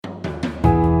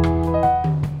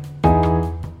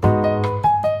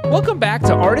Welcome back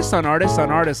to Artists on Artists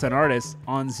on Artists on Artists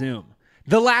on Zoom.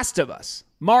 The Last of Us,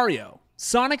 Mario,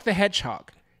 Sonic the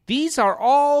Hedgehog. These are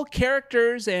all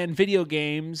characters and video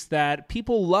games that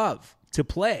people love to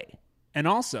play and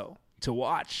also to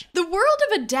watch. The world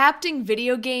of adapting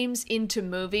video games into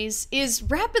movies is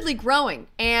rapidly growing,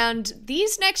 and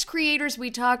these next creators we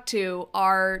talk to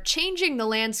are changing the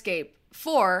landscape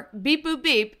for beep boop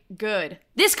beep good.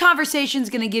 This conversation is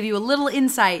going to give you a little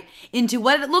insight into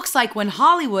what it looks like when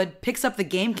Hollywood picks up the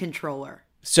game controller.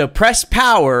 So press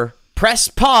power, press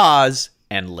pause,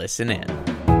 and listen in.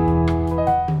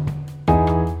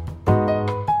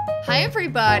 Hi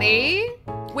everybody.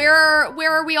 Where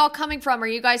are we all coming from? Are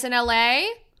you guys in LA?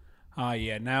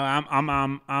 Yeah. No,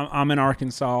 I'm in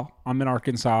Arkansas.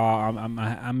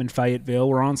 I'm in Fayetteville.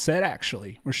 We're on set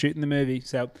actually. We're shooting the movie.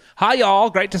 So, hi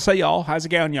y'all. Great to see y'all. How's it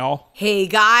going, y'all? Hey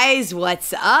guys,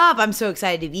 what's up? I'm so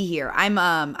excited to be here.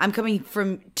 I'm coming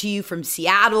to you from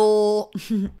Seattle.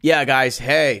 Yeah, guys.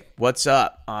 Hey, what's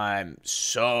up? I'm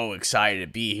so excited to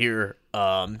be here.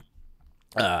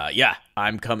 Yeah,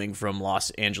 I'm coming from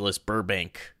Los Angeles,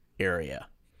 Burbank area.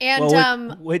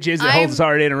 And which is it?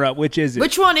 Sorry to interrupt. Which is it?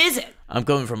 Which one is it? I'm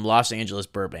coming from Los Angeles,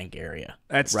 Burbank area.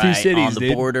 That's right 2 cities, on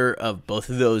the border of both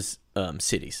of those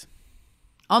cities.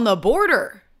 On the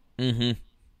border. Mm-hmm.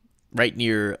 Right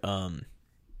near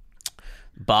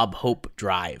Bob Hope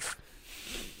Drive.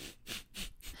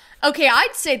 okay,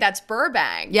 I'd say that's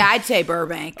Burbank. Yeah, I'd say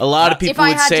Burbank. A lot of people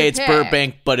would say it's pick.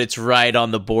 Burbank, but it's right on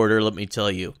the border. Let me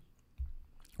tell you.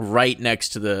 Right next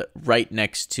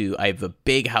to, I have a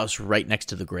big house right next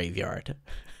to the graveyard.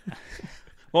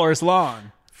 Forest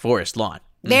Lawn.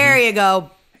 There you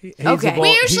go. Okay. We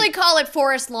usually call it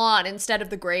Forest Lawn instead of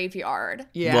the graveyard.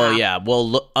 Yeah. Well, yeah.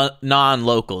 Well,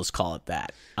 non-locals call it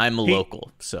that. I'm a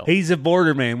local, so. He's a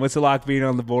border man. What's it like being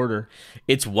on the border?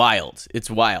 It's wild.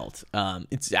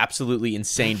 It's absolutely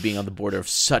insane being on the border of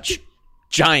such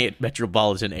giant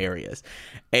metropolitan areas.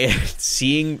 And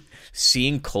seeing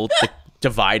the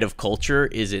divide of culture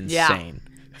is insane.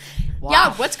 Wow.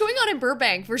 Yeah, what's going on in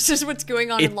Burbank versus what's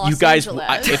going on in Los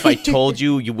Angeles? If I told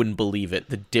you, you wouldn't believe it.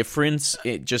 The difference,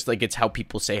 it's how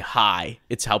people say hi.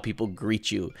 It's how people greet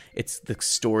you. It's the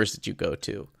stores that you go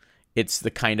to. It's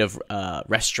the kind of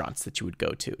restaurants that you would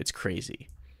go to. It's crazy.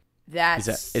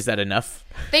 Is that enough?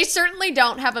 They certainly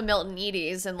don't have a Milton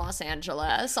Edie's in Los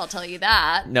Angeles, I'll tell you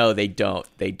that. No, they don't.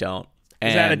 Is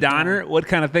that a diner? What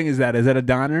kind of thing is that? Is that a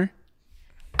diner?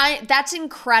 That's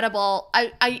incredible.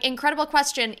 Incredible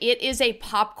question. It is a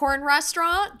popcorn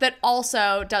restaurant that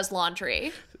also does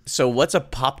laundry. So what's a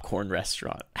popcorn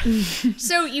restaurant?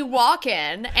 So you walk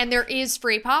in and there is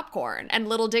free popcorn and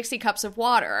little Dixie cups of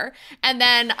water. And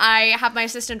then I have my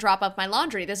assistant drop off my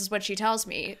laundry. This is what she tells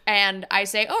me. And I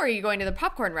say, oh, are you going to the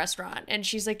popcorn restaurant? And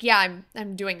she's like, yeah,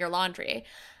 I'm doing your laundry.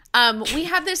 We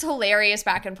have this hilarious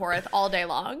back and forth all day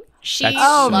long. She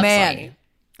loves me.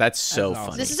 That's so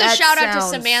funny. This is a shout out to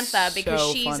Samantha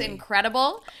because she's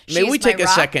incredible. Maybe we take a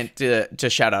second to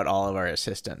shout out all of our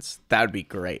assistants. That would be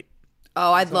great.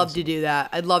 Oh, I'd love to do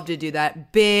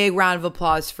that. Big round of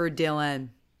applause for Dylan.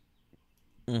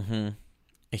 Mm-hmm.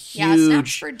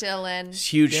 Snaps for Dylan.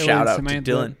 Huge shout out Samantha.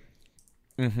 to Dylan.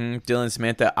 Mm-hmm. Dylan and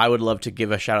Samantha. I would love to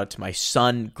give a shout out to my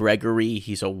son, Gregory.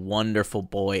 He's a wonderful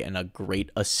boy and a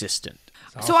great assistant.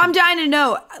 Awesome. So I'm dying to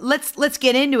know. Let's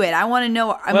get into it. I want to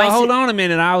know. Hold on a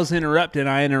minute. I was interrupted.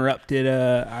 I interrupted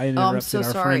our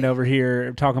sorry. friend over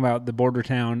here talking about the border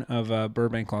town of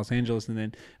Burbank, Los Angeles, and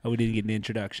then we didn't get an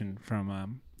introduction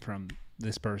from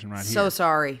this person right here. So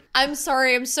sorry. I'm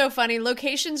sorry. I'm so funny.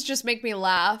 Locations just make me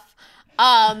laugh.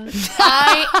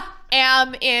 I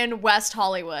am in West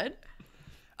Hollywood.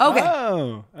 Okay.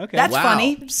 Oh, okay. That's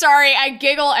funny. Sorry, I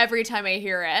giggle every time I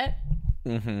hear it.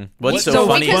 Mm-hmm. What's so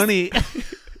funny? Funny?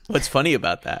 What's funny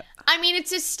about that? I mean,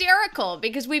 it's hysterical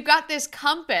because we've got this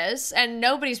compass and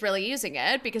nobody's really using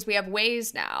it because we have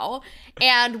Waze now.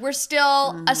 And we're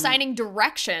still assigning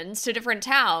directions to different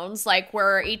towns like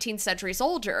we're 18th century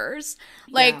soldiers.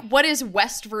 Like, what is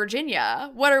West Virginia?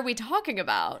 What are we talking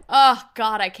about? Oh,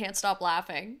 God, I can't stop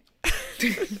laughing.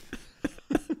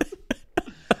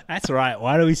 That's right.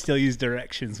 Why do we still use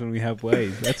directions when we have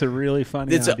Waze? That's a really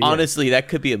funny idea. Honestly, that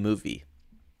could be a movie.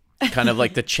 Kind of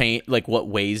like the chain, like what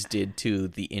Waze did to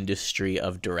the industry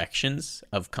of directions,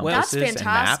 of compasses That's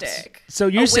fantastic. and maps. So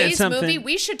you said Waze something. movie,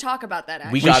 we should talk about that.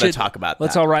 Actually. We got to talk about that.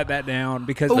 Let's all write that down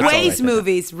because Waze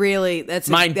movies, really. That's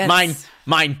mine. Okay,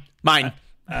 Mine.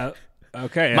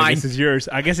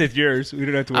 I guess it's yours. We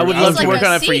don't have to. I would worry. love to like work a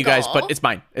on it for you guys, seagull. but it's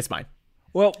mine. It's mine.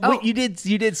 Well, you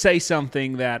did say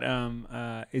something that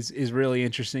is really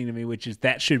interesting to me, which is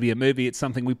that should be a movie. It's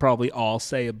something we probably all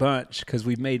say a bunch because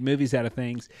we've made movies out of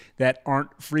things that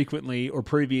aren't frequently or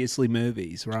previously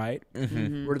movies, right?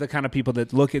 Mm-hmm. We're the kind of people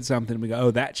that look at something and we go,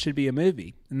 "Oh, that should be a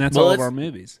movie," and that's all of our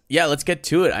movies. Yeah, let's get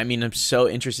to it. I mean, I'm so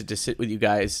interested to sit with you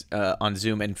guys on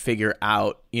Zoom and figure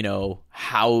out,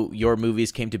 how your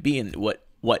movies came to be and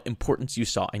what importance you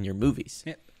saw in your movies.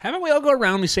 Yeah. How about we all go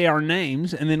around, we say our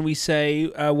names, and then we say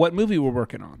what movie we're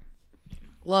working on.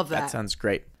 Love that. That sounds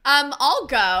great. I'll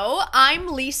go. I'm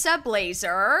Lisa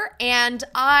Blazer, and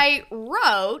I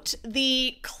wrote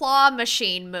the Claw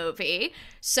Machine movie.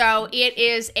 So it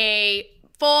is a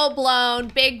full-blown,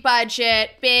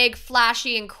 big-budget, big,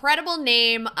 flashy, incredible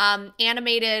name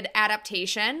animated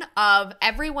adaptation of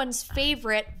everyone's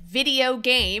favorite video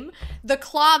game, The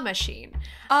Claw Machine.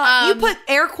 You put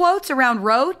air quotes around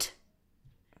wrote?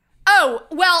 Oh,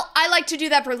 well, I like to do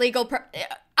that for legal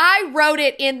I wrote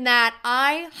it in that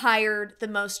I hired the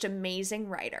most amazing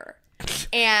writer.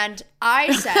 And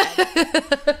I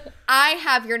said, I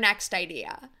have your next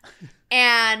idea.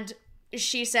 And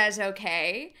she says,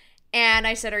 okay. And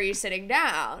I said, are you sitting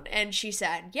down? And she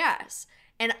said, yes.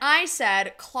 And I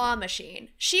said, Claw Machine.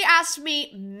 She asked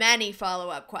me many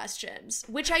follow-up questions,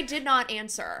 which I did not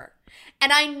answer.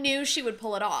 And I knew she would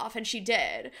pull it off, and she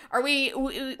did.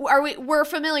 We're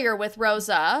familiar with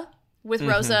Rosa, with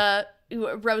Rosa I'm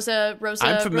familiar. Rosa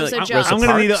Jones. Rosa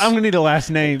I'm gonna need a last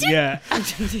name. Yeah.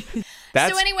 So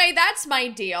anyway, that's my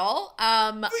deal.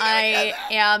 I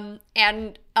am,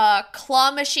 and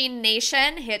Claw Machine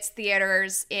Nation hits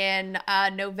theaters in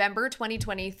November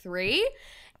 2023.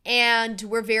 And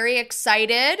we're very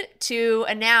excited to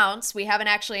announce, we haven't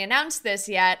actually announced this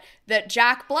yet, that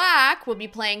Jack Black will be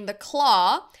playing the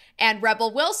Claw and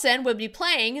Rebel Wilson will be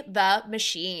playing the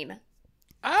Machine.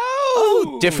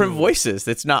 Oh, different voices.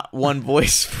 It's not one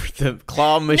voice for the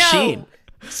Claw Machine. No.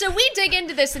 So we dig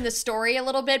into this in the story a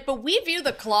little bit, but we view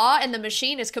the Claw and the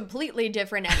Machine as completely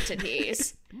different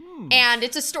entities. And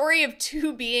it's a story of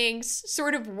two beings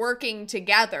sort of working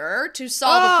together to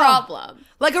solve a problem.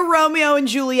 Like a Romeo and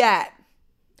Juliet.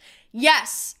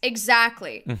 Yes,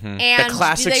 exactly. Mm-hmm. And the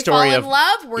classic do they story fall of in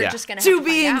love? We're just going to have Two to find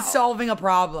beings out. solving a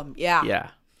problem. Yeah. Yeah.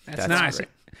 That's nice. Great.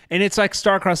 And it's like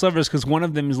star-crossed lovers because one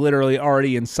of them is literally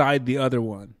already inside the other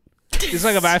one. It's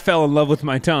like if I fell in love with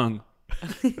my tongue.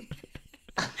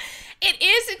 It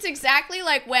is. It's exactly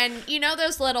like when,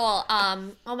 those little,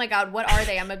 oh my God, what are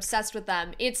they? I'm obsessed with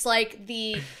them. It's like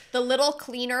the little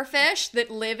cleaner fish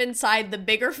that live inside the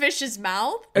bigger fish's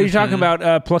mouth. Are you talking about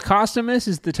Plecostomus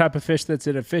is the type of fish that's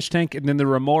in a fish tank, and then the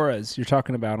remoras you're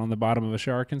talking about on the bottom of a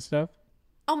shark and stuff?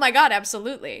 Oh my God,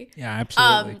 absolutely. Yeah,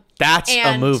 absolutely. That's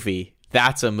a movie.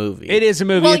 That's a movie. It is a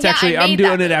movie. Well, It's yeah, actually, I I'm made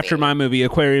doing that it after movie. my movie,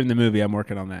 Aquarium the movie. I'm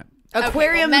working on that.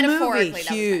 Aquarium well, the movie. metaphorically, that was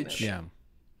my Huge. movie. Yeah.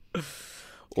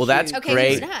 Well, that's Okay,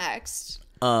 great. who's next?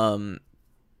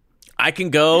 I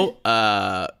can go.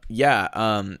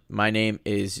 My name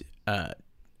is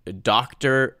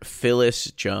Dr. Phyllis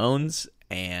Jones,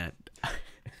 and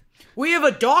We have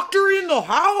a doctor in the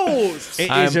house.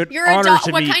 It is an You're a honor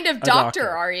to what meet kind of a doctor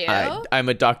are you? I'm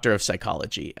a doctor of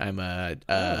psychology. I'm a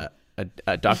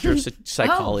doctor of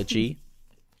psychology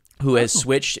who has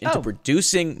switched into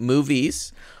producing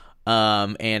movies.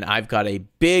 And I've got a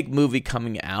big movie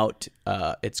coming out.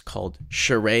 It's called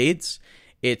Charades.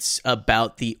 It's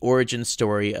about the origin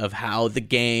story of how the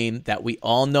game that we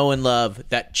all know and love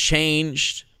that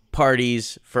changed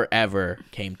parties forever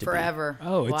came to be.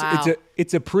 Oh, Wow.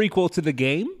 it's a prequel to the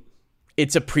game?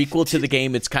 It's a prequel to the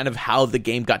game. It's kind of how the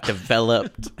game got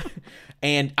developed.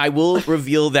 And I will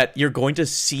reveal that you're going to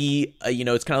see,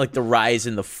 it's kind of like the rise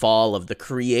and the fall of the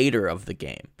creator of the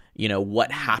game.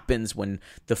 What happens when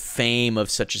the fame of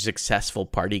such a successful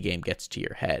party game gets to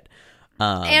your head.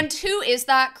 And who is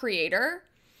that creator?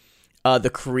 The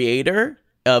creator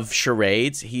of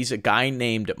Charades, he's a guy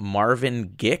named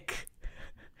Marvin Gick.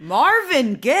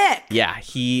 Marvin Gick. Yeah,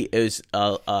 he is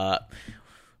a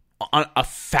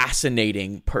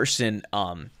fascinating person.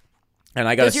 And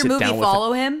I got to Does sit your down movie with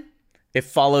follow him? It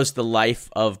follows the life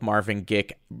of Marvin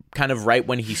Gick, kind of right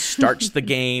when he starts the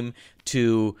game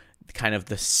to kind of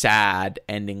the sad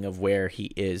ending of where he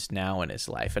is now in his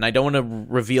life. And I don't want to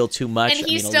reveal too much. And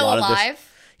he's still alive?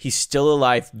 He's still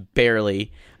alive,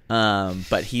 barely,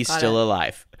 but he's still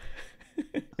alive.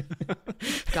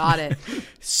 Got it.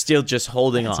 Still just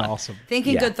holding That's on. awesome.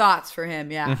 Thinking Yeah. good thoughts for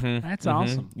him. Yeah. That's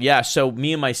awesome. Yeah, so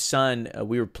me and my son,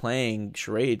 we were playing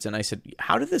charades, and I said,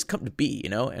 how did this come to be,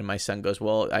 And my son goes,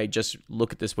 well, I just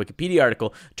look at this Wikipedia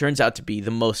article. Turns out to be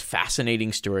the most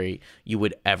fascinating story you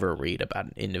would ever read about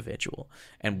an individual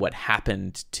and what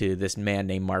happened to this man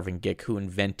named Marvin Gick who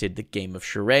invented the game of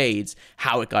charades,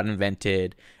 how it got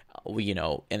invented,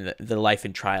 and the life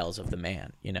and trials of the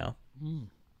man,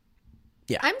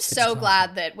 Yeah, I'm so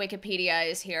glad that Wikipedia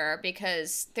is here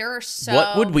because there are so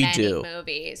What would we many do?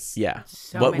 movies. Yeah.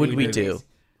 So What many would we movies. do?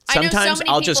 I know so Sometimes many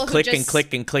I'll just people who click and just-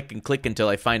 click and click and click until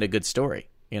I find a good story,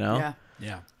 Yeah.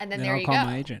 Yeah. And then Then there I'll you call go.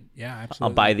 my agent. Yeah, I'll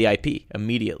absolutely. buy the IP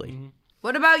immediately.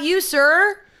 What about you,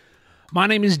 sir? My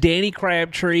name is Danny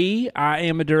Crabtree. I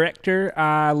am a director.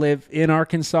 I live in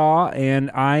Arkansas,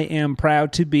 and I am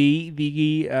proud to be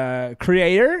the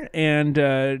creator and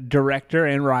director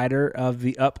and writer of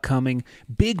the upcoming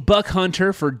Big Buck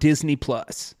Hunter for Disney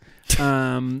Plus.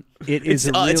 It is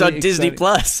It's on Disney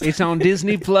Plus. It's on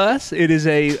Disney Plus. It is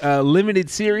a limited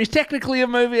series, technically a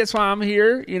movie. That's why I'm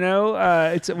here.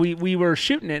 We were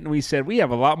shooting it, and we said we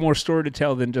have a lot more story to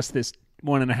tell than just this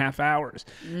 1.5 hours.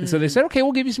 And so they said, okay,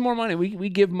 we'll give you some more money. We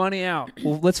give money out.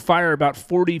 Well, let's fire about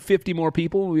 40, 50 more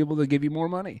people. We'll be able to give you more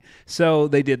money. So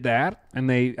they did that. And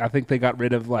I think they got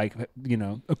rid of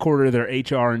a quarter of their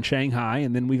HR in Shanghai.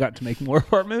 And then we got to make more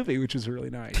of our movie, which was really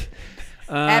nice.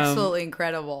 Absolutely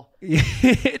incredible.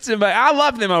 I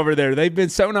love them over there. They've been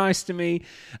so nice to me.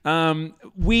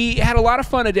 We had a lot of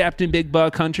fun adapting Big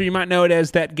Buck Hunter. You might know it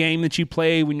as that game that you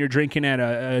play when you're drinking at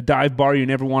a dive bar you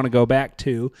never want to go back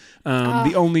to.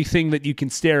 The only thing that you can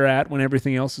stare at when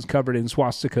everything else is covered in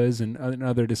swastikas and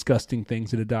other disgusting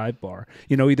things at a dive bar.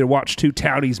 Either watch two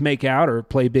townies make out or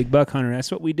play Big Buck Hunter.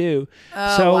 That's what we do.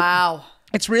 Oh, wow.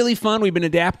 It's really fun. We've been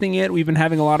adapting it. We've been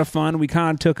having a lot of fun. We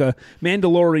kind of took a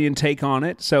Mandalorian take on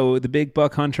it. So the Big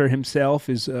Buck Hunter himself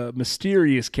is a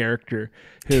mysterious character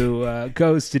who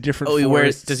goes to different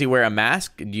forests. Does he wear a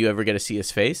mask? Do you ever get to see his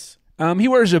face? He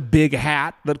wears a big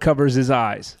hat that covers his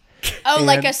eyes. Oh,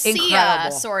 like a Sia,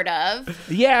 Incredible. sort of.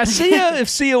 Yeah, Sia, if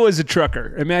Sia was a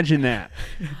trucker, imagine that.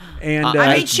 And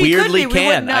I mean, she could be. We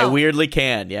wouldn't know. I weirdly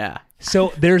can, yeah.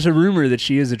 so there's a rumor that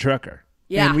she is a trucker.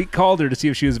 Yeah. And we called her to see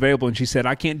if she was available, and she said,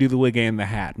 I can't do the wig and the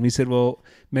hat. And we said, well,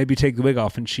 maybe take the wig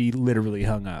off. And she literally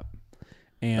hung up.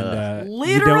 And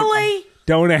Literally?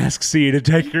 Don't ask Sia to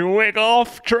take your wig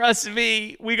off. Trust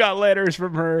me. We got letters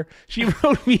from her. She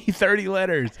wrote me 30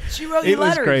 letters. She wrote you It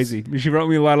letters? was crazy. She wrote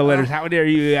me a lot of letters. How dare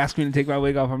you ask me to take my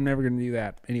wig off? I'm never going to do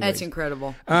that. Anyways. That's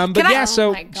incredible. But Can I- yeah, so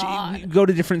Oh my God. we go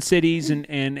to different cities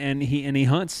and he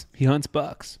hunts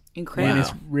bucks. Incredible. And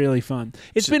it's really fun.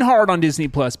 It's been hard on Disney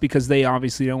Plus because they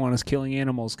obviously don't want us killing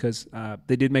animals because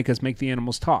they did make us make the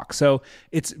animals talk. So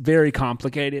it's very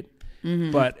complicated.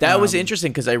 But That was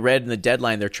interesting because I read in the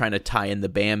deadline they're trying to tie in the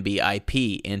Bambi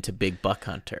IP into Big Buck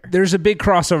Hunter. there's a big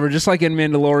crossover, just like in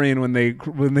Mandalorian when they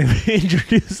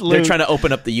introduce Luke. They're trying to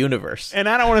open up the universe. And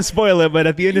I don't want to spoil it, but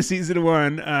at the end of season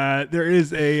 1, there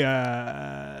is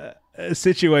a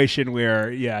situation where,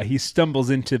 he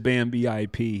stumbles into Bambi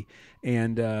IP.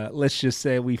 And let's just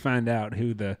say we find out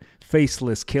who the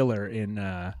faceless killer in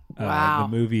Wow.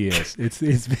 the movie is.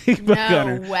 It's Big Buck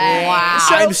Hunter. No way. Wow.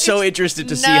 I'm so interested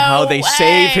to see no how they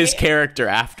save his way. character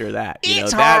after that.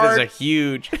 It's that hard. is a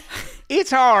huge.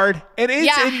 It's hard. And it's,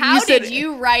 Yeah, and how said- did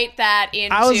you write that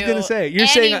into I was gonna say, you're any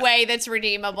saying- way that's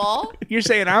redeemable? You're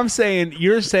saying, I'm saying,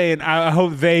 you're saying, I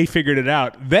hope they figured it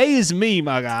out. They is me,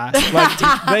 my guy.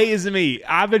 Like, they is me.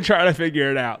 I've been trying to figure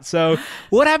it out. So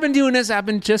what I've been doing is I've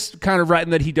been just kind of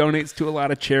writing that he donates to a lot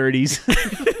of charities.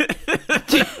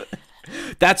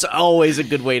 That's always a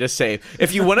good way to save.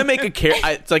 If you want to make a character,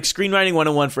 it's like screenwriting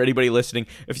 101 for anybody listening.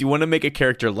 If you want to make a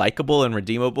character likable and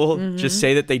redeemable, just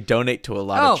say that they donate to a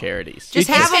lot of charities. Just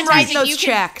It's have them write fantastic. those You can-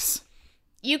 checks.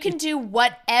 You can do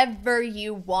whatever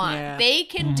you want. Yeah. They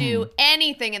can do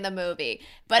anything in the movie.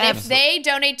 But if they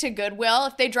donate to Goodwill,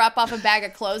 if they drop off a bag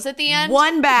of clothes at the end,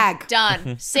 One bag.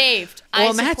 done, saved. Well, I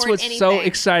and that's support what's anything. so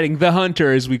exciting. The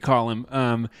hunter, as we call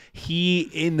him, he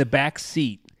in the back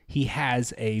seat, he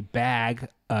has a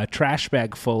trash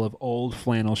bag full of old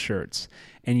flannel shirts,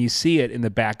 and you see it in the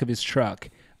back of his truck,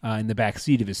 in the back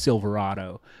seat of his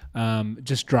Silverado,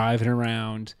 just driving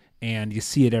around, and you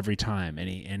see it every time.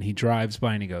 And he drives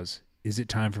by and he goes, "Is it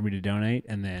time for me to donate?"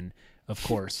 And then, of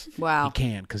course, Wow. he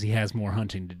can't because he has more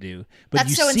hunting to do. But That's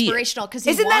you so see it. inspirational because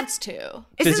he Isn't that- wants to. Isn't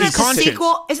It's that his the conscience.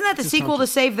 sequel? Isn't that the sequel to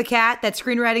Save the Cat? That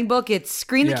screenwriting book. It's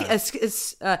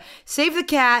Save the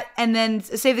Cat, and then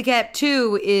Save the Cat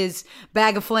 2 is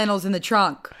Bag of Flannels in the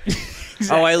Trunk.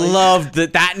 Oh, I love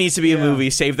that. That needs to be a movie.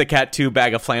 Save the Cat 2,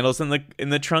 Bag of Flannels in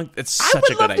the trunk. It's such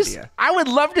a good idea. I would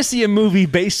love to see a movie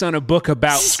based on a book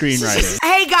about screenwriting.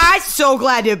 Hey guys, so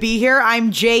glad to be here.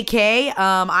 I'm JK.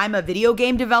 I'm a video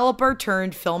game developer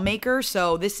turned filmmaker,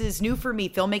 so this is new for me.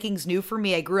 Filmmaking's new for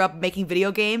me. I grew up making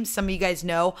video games. Some of you guys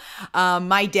know.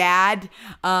 My dad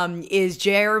is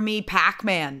Jeremy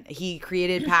Pac-Man. He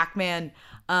created Pac-Man.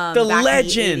 The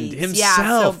legend himself.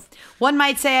 Yeah, so one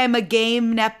might say I'm a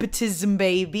game nepotism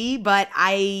baby, but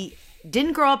I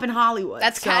didn't grow up in Hollywood.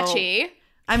 That's catchy.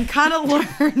 I'm kind of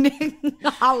learning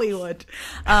Hollywood,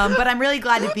 but I'm really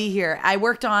glad to be here. I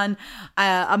worked on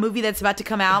a movie that's about to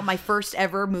come out, my first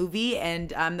ever movie,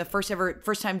 and I'm the first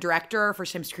time director,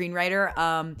 first time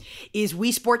screenwriter. Is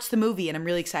Wii Sports the movie, and I'm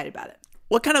really excited about it.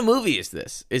 What kind of movie is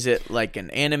this? Is it like an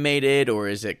animated, or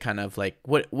is it kind of like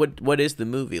what is the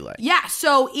movie like? Yeah,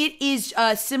 so it is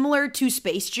similar to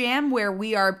Space Jam, where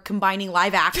we are combining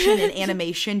live action and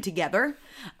animation together.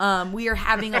 We are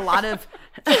having a lot of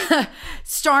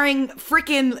starring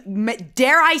freaking,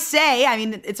 dare I say, I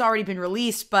mean, it's already been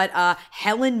released, but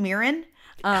Helen Mirren.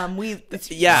 And just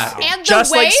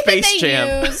the way like Space that they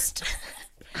Jam. used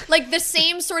like the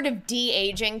same sort of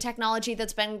de-aging technology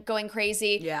that's been going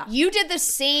crazy. Yeah. You did the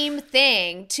same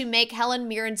thing to make Helen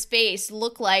Mirren's face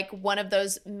look like one of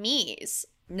those me's.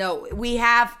 No, we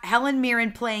have Helen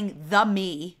Mirren playing the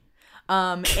me.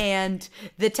 And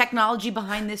the technology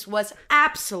behind this was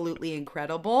absolutely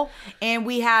incredible. And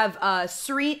we have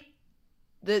Serena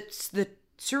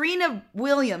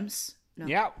Williams. No.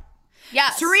 Yeah.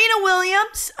 Yes. Serena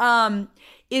Williams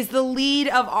is the lead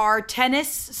of our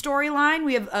tennis storyline.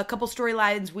 We have a couple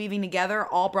storylines weaving together,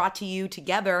 all brought to you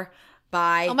together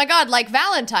by... Oh my God, like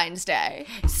Valentine's Day.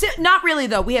 Not really,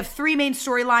 though. We have three main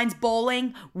storylines: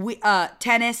 bowling,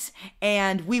 tennis,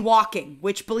 and we walking,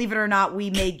 which, believe it or not, we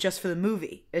made just for the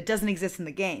movie. It doesn't exist in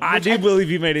the game. I do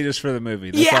believe you made it just for the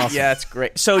movie. That's awesome. Yeah, it's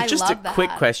great. So I just a love quick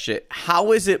that. question.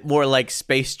 How is it more like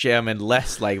Space Jam and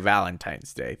less like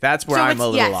Valentine's Day? That's where So I'm it's- a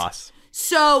little yes. lost.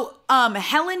 So,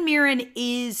 Helen Mirren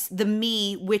is the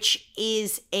me, which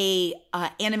is a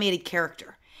animated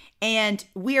character. And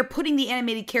we are putting the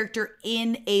animated character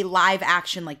in a live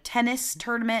action, like tennis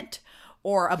tournament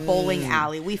or a bowling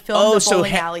alley. We filmed the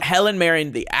bowling alley. Helen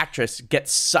Mirren, the actress,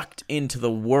 gets sucked into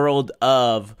the world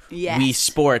of Yes. Wii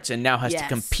Sports and now has to Yes.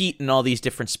 compete in all these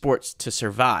different sports to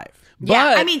survive.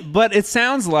 Yeah, I mean- but it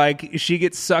sounds like she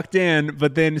gets sucked in,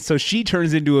 but then so she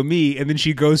turns into a me, and then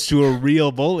she goes to a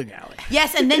real bowling alley.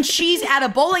 Yes, and then she's at a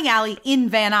bowling alley in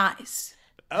Van Nuys.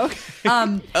 Okay.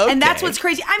 And that's what's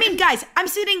crazy. I mean, guys, I'm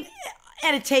sitting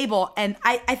at a table, and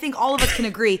I think all of us can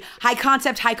agree: high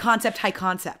concept, high concept, high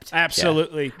concept.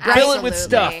 Absolutely. Yeah. Fill it with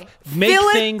Absolutely. stuff. Make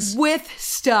Fill things. it with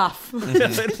stuff. Fill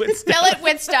it with stuff. Fill it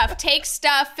with stuff. Take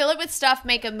stuff, fill it with stuff,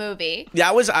 make a movie.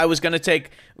 I was going to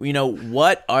take,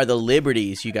 what are the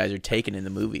liberties you guys are taking in the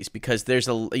movies? Because there's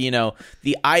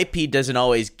the IP doesn't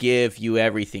always give you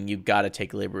everything. You got to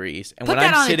take liberties. And Put when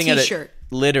that I'm on sitting a at t-shirt.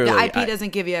 literally, The IP doesn't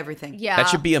give you everything. Yeah. that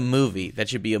should be a movie. That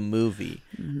should be a movie.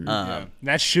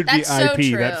 That should That's be so IP.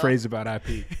 true. That phrase about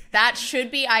IP. That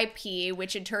should be IP,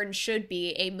 which in turn should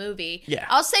be a movie. Yeah.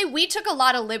 I'll say we took a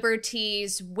lot of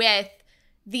liberties with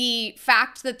the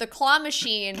fact that the claw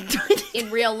machine in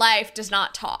real life does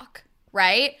not talk,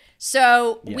 right?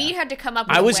 So we had to come up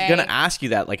with I was a way. going to ask you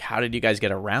that. Like, how did you guys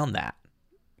get around that?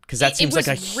 Because that seems like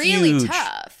a really huge...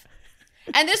 tough.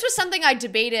 And this was something I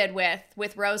debated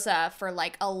with Rosa for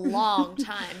like a long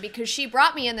time, because she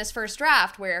brought me in this first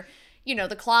draft where,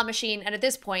 the claw machine, and at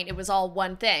this point it was all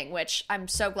one thing, which I'm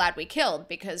so glad we killed,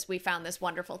 because we found this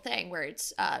wonderful thing where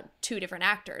it's two different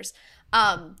actors.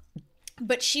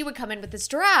 But she would come in with this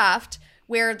draft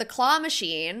where the claw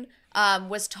machine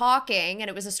was talking, and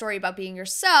it was a story about being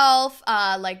yourself,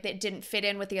 like that didn't fit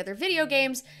in with the other video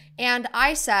games. And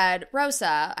I said,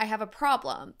 Rosa, I have a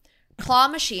problem. Claw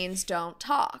machines don't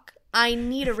talk. I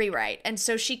need a rewrite. And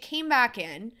so she came back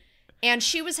in, and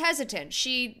she was hesitant.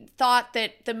 She thought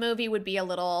that the movie would be a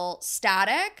little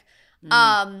static.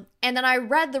 And then I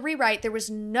read the rewrite. There was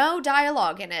no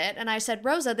dialogue in it. And I said,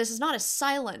 Rosa, this is not a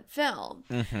silent film.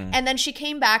 And then she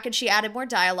came back and she added more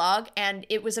dialogue, and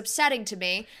it was upsetting to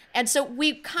me. And so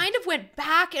we kind of went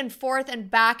back and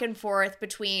forth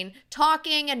between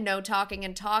talking and no talking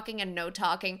and talking and no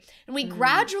talking. And we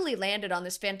gradually landed on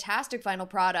this fantastic final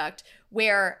product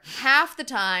where half the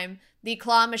time the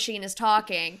claw machine is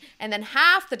talking, and then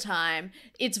half the time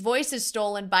its voice is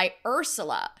stolen by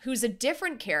Ursula, who's a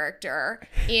different character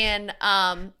in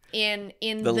the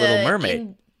Little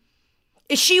Mermaid.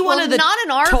 Is she one of the not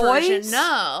in our toys? version,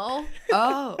 no.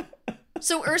 Oh.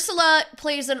 So Ursula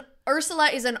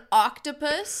is an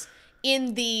octopus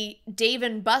in the Dave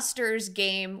and Buster's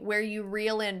game where you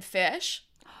reel in fish.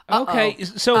 Okay,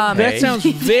 so that sounds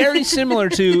very similar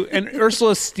to, and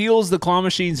Ursula steals the claw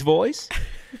machine's voice.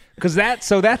 Because that's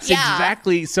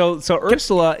exactly so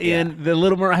Ursula in the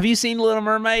Little Mermaid. Have you seen Little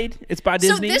Mermaid? It's by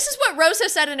Disney. So this is what Rosa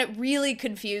said, and it really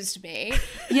confused me.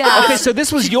 Yeah. Okay, so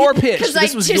this was your pitch.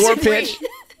 This was your pitch.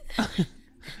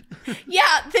 Yeah,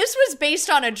 this was based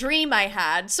on a dream I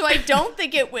had, so I don't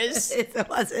think it was. It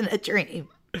wasn't a dream.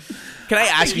 Can I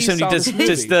ask you something? Does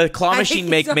the claw machine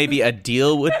make maybe a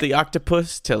deal with the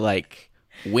octopus to like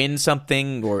win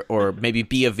something or maybe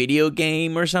be a video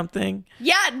game or something?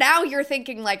 Yeah, now you're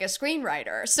thinking like a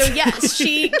screenwriter. So yes,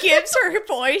 she gives her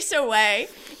voice away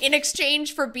in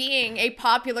exchange for being a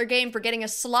popular game, for getting a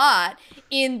slot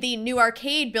in the new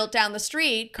arcade built down the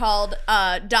street called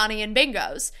Donnie and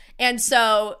Bingo's. And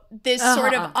so this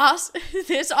sort of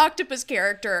this octopus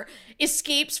character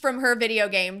escapes from her video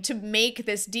game to make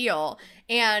this deal,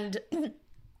 and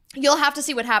you'll have to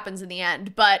see what happens in the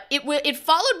end, but it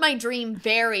followed my dream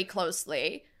very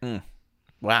closely.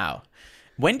 Wow.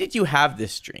 When did you have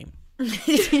this dream?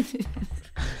 You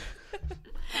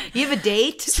have a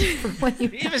date? You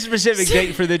have a specific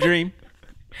date for the dream?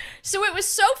 So it was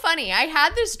so funny. I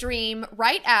had this dream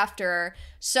right after.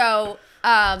 So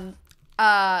I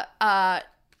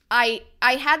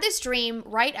had this dream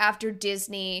right after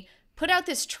Disney put out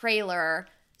this trailer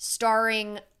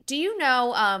starring, do you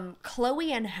know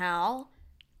Chloe and Hal?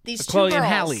 These two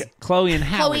girls. Chloe and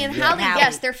Hallie.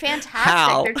 Yes, they're fantastic.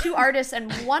 Hal. They're two artists,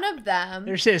 and one of them,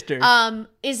 their sister,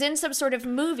 is in some sort of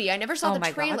movie. I never saw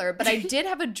the trailer, but I did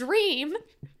have a dream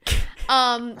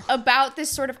about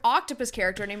this sort of octopus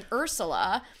character named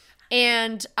Ursula.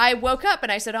 And I woke up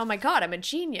and I said, "Oh my God, I'm a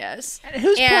genius."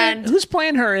 Who's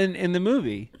playing her in the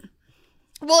movie?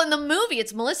 Well, in the movie,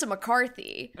 it's Melissa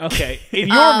McCarthy. Okay, in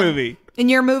your movie. In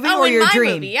your movie or in your my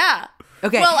dream? Movie, yeah.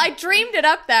 Okay. Well, I dreamed it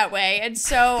up that way, and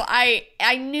so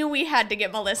I knew we had to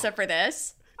get Melissa for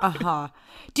this.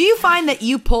 Do you find that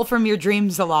you pull from your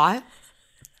dreams a lot?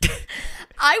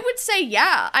 I would say,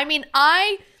 yeah. I mean,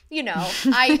 I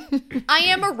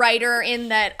am a writer in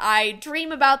that I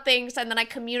dream about things and then I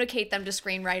communicate them to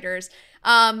screenwriters.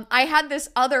 I had this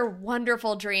other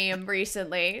wonderful dream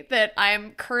recently that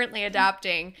I'm currently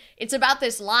adapting. It's about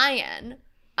this lion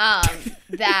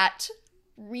that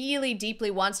really deeply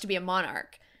wants to be a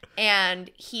monarch. And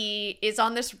he is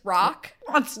on this rock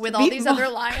with all these other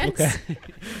lions. Okay.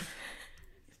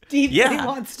 Deeply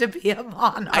wants to be a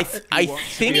monarch. I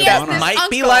think that might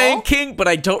be Lion King, but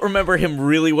I don't remember him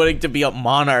really wanting to be a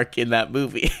monarch in that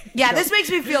movie. Yeah, this makes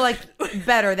me feel like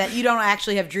better that you don't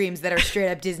actually have dreams that are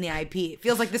straight up Disney IP. It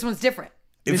feels like this one's different.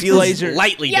 It feels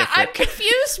slightly different. Yeah, I'm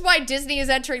confused why Disney is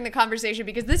entering the conversation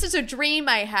because this is a dream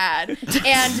I had.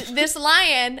 And this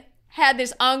lion had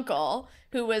this uncle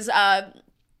who was, had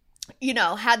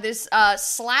this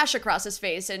slash across his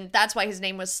face, and that's why his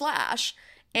name was Slash.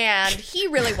 And he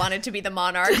really wanted to be the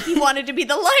monarch. He wanted to be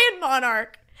the lion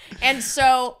monarch. And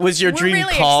so was your dream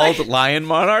really called excited. Lion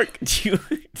Monarch? Do you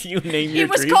name your dream? It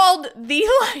was called The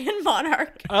Lion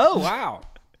Monarch. Oh, wow.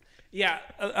 Yeah,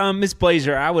 Miss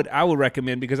Blazer, I would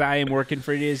recommend, because I am working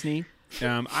for Disney.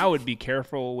 I would be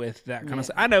careful with that kind of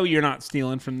stuff. I know you're not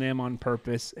stealing from them on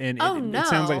purpose, and it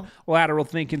sounds like lateral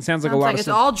thinking. Sounds like a lot of it's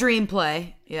stuff. all dream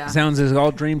play. Yeah, sounds like it's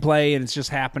all dream play, and it's just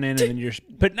happening. And then you're.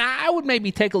 But I would maybe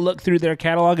take a look through their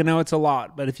catalog. I know it's a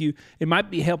lot, but it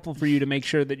might be helpful for you to make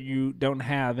sure that you don't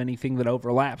have anything that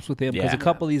overlaps with them, because a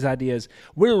couple of these ideas,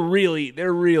 they're really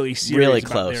serious, really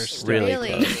about close, their stuff.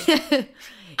 really close.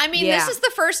 I mean, this is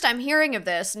the first I'm hearing of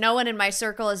this. No one in my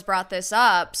circle has brought this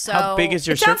up. So how big is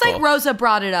your circle? It sounds like Rosa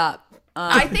brought it up.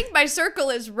 I think my circle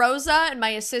is Rosa and my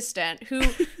assistant, who,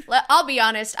 I'll be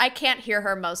honest, I can't hear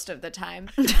her most of the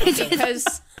time.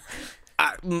 Because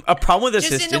a problem with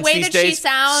assistants just in the way these that she days,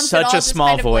 sounds, such it all a just small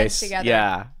kind of blends voice.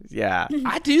 together. Yeah.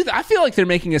 I feel like they're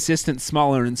making assistants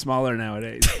smaller and smaller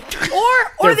nowadays. or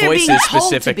Their they're being voices told to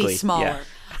specifically, be smaller. yeah.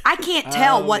 I can't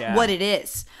tell what yeah. it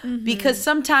is. Because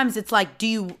sometimes it's like, do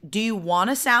you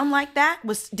want to sound like that?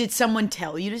 Did someone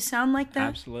tell you to sound like that?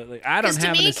 Absolutely. I don't Because have to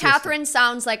an me, assistant. Catherine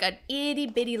sounds like an itty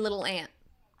bitty little ant.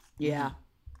 Yeah.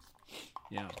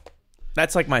 Yeah.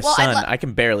 That's like my Well, son. I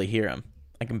can barely hear him.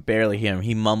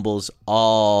 He mumbles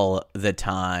all the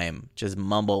time. Just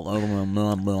mumble,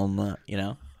 you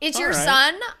know? Is your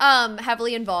right. son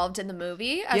heavily involved in the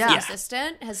movie as an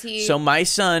assistant? Has he? So my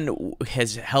son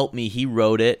has helped me. He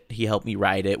wrote it. He helped me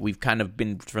write it. We've kind of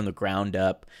been from the ground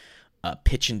up,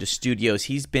 pitching to studios.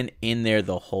 He's been in there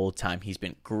the whole time. He's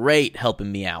been great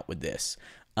helping me out with this.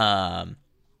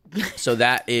 So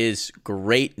that is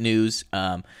great news.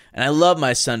 And I love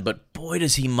my son, but boy,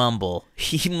 does he mumble.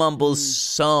 He mumbles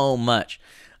so much.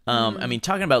 I mean,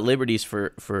 talking about liberties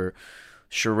for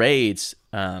charades,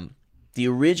 the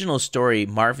original story,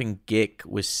 Marvin Gick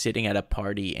was sitting at a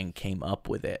party and came up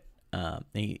with it.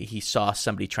 He saw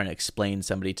somebody trying to explain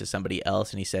somebody to somebody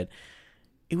else, and he said,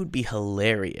 it would be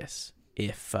hilarious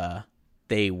if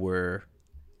they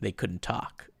couldn't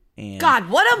talk. And God,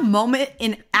 what a moment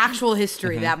in actual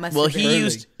history that must have been.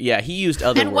 He used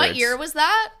other words. And what year was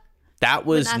that? That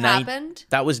was when that happened?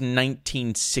 That was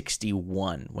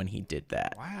 1961 when he did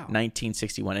that. Wow.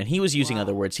 1961. And he was using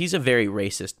other words. He's a very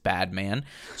racist bad man.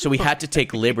 So we had to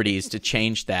take liberties to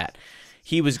change that.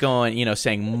 He was going,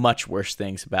 saying much worse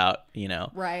things about,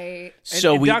 Right.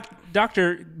 So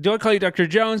Doctor, do I call you Dr.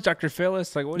 Jones, Dr.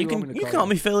 Phyllis? Like, what do you want me to call you? You can call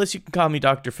me Phyllis. You can call me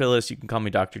Dr. Phyllis. You can call me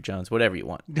Dr. Jones. Whatever you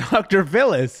want. Dr.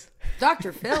 Phyllis.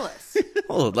 Dr. Phyllis.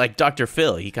 Oh, like Dr.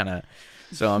 Phil. He kind of.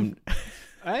 So I'm.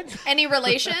 What? Any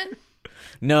relation?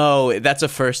 No, that's a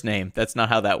first name. That's not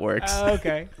how that works.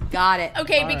 Okay. Got it.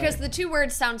 Okay, because the two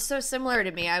words sound so similar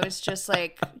to me. I was just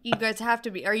like, you guys have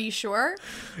to be. Are you sure?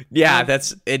 Yeah,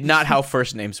 that's not how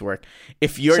first names work.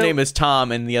 If your name is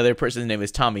Tom and the other person's name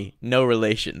is Tommy, no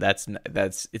relation. That's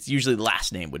it's usually the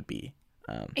last name would be.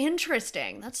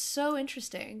 Interesting. That's so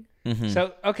interesting. Mm-hmm.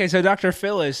 So Dr.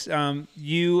 Phyllis,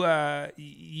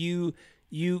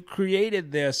 you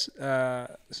created this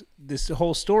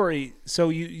whole story. So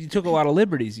you took a lot of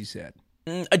liberties, you said.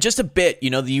 Just a bit.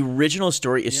 The original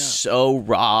story is so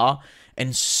raw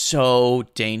and so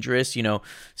dangerous.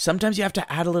 Sometimes you have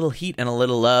to add a little heat and a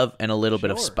little love and a little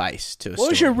bit of spice to a story. What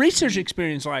was your research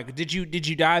experience like? Did you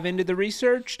dive into the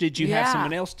research? Did you have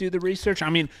someone else do the research? I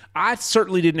mean, I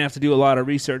certainly didn't have to do a lot of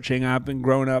researching. I've been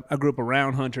growing up. I grew up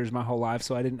around hunters my whole life,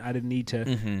 so I didn't need to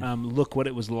look what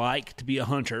it was like to be a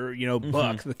hunter.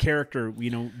 Buck, the character.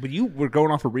 But you were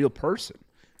going off a real person.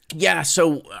 Yeah.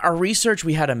 So our research,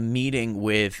 we had a meeting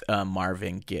with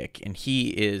Marvin Gick, and he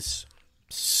is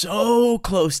so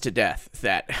close to death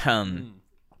that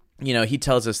he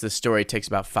tells us this story takes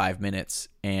about 5 minutes,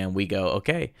 and we go,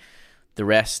 okay, the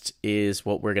rest is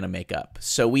what we're gonna make up.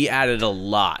 So we added a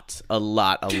lot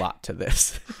to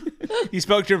this. You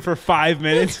spoke to him for 5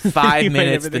 minutes. 5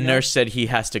 minutes. The nurse said he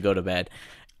has to go to bed.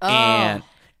 And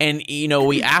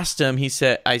we asked him.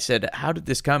 I said, how did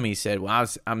this come? He said, well,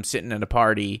 I'm sitting at a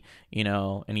party,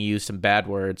 and he used some bad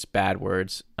words.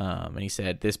 And he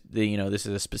said, this is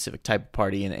a specific type of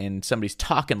party, and somebody's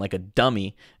talking like a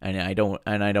dummy, and I don't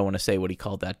want to say what he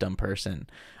called that dumb person.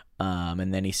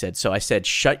 And then he said, so I said,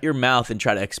 shut your mouth and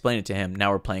try to explain it to him.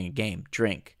 Now we're playing a game.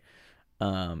 Drink.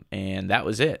 And that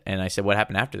was it. And I said, what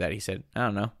happened after that? He said, I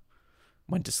don't know.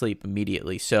 Went to sleep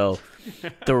immediately. So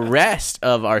the rest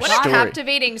of our story. What a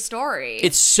captivating story.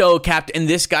 It's so and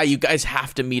this guy, you guys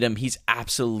have to meet him. He's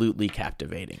absolutely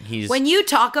captivating. When you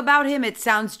talk about him, it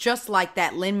sounds just like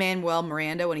that Lin-Manuel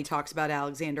Miranda when he talks about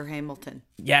Alexander Hamilton.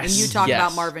 Yes. And you talk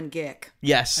about Marvin Gick.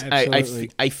 Yes.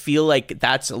 I feel like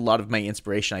that's a lot of my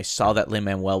inspiration. I saw that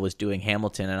Lin-Manuel was doing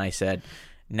Hamilton, and I said,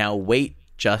 now wait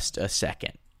just a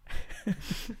second.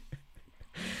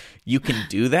 You can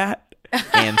do that?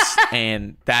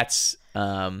 And that's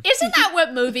isn't that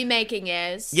what movie making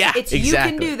is? Yeah, it's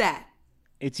exactly. You can do that.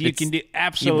 You can do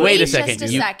absolutely. Wait a second.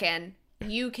 Just a second.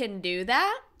 You can do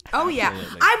that? Oh yeah.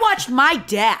 I watched my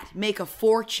dad make a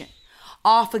fortune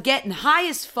off of getting high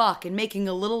as fuck and making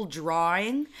a little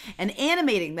drawing and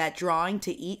animating that drawing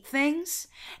to eat things.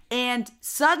 And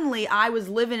suddenly I was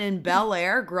living in Bel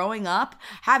Air growing up,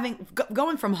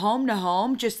 going from home to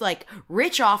home, just like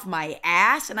rich off my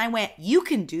ass. And I went, you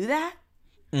can do that?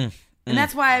 And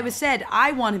that's why I said,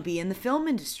 I want to be in the film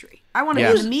industry. I want to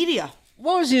be in the media.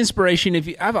 What was the inspiration?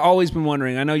 I've always been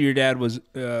wondering. I know your dad was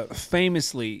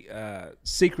famously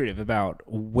secretive about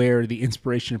where the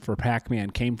inspiration for Pac-Man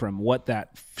came from, what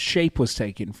that shape was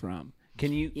taken from.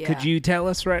 Could you tell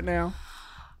us right now?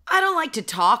 I don't like to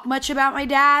talk much about my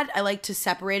dad. I like to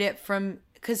separate it from,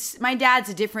 because my dad's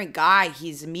a different guy.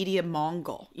 He's a media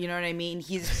Mongol. You know what I mean?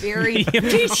 He's very...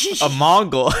 A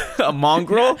Mongol? A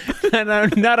mongrel? No,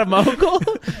 not a Mongol?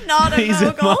 Not a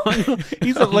Mongol.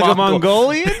 He's like a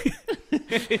Mongolian?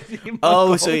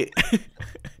 Oh, so...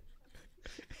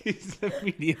 He's a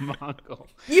media Mongol.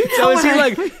 You know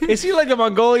is he like a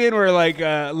Mongolian or like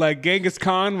Genghis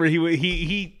Khan, where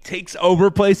he takes over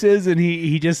places and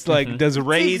he just like does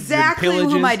raids exactly and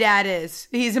pillages? Who my dad is.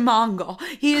 He's a Mongol.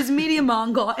 He is media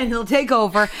Mongol, and he'll take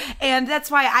over. And that's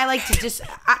why I like to just.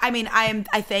 I'm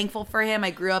thankful for him.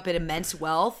 I grew up in immense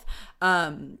wealth.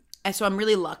 And so I'm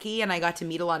really lucky, and I got to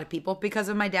meet a lot of people because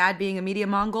of my dad being a media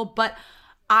Mongol. But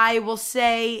I will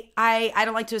say I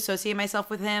don't like to associate myself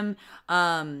with him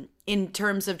in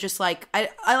terms of just like I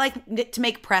like to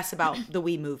make press about the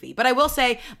Wii movie. But I will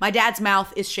say my dad's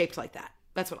mouth is shaped like that.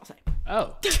 That's what I'll say.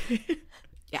 Oh.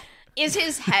 Yeah. Is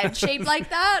his head shaped like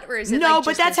that, or is it No, like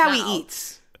but just that's his how mouth? he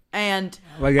eats. And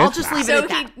Like, I'll that's just not- leave it So at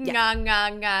that. he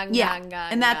Yeah. yeah,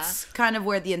 And that's kind of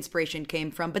where the inspiration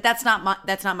came from. But that's not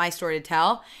my story to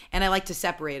tell. And I like to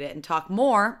separate it and talk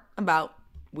more about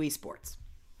Wii Sports,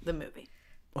 the movie.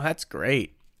 Well, that's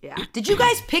great. Yeah. Did you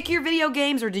guys pick your video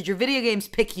games or did your video games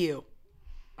pick you?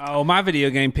 Oh, my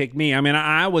video game picked me. I mean,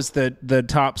 I was the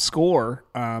top scorer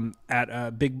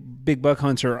at Big Buck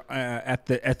Hunter at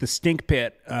the Stink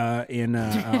Pit in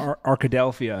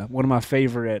Arkadelphia. One of my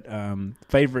favorite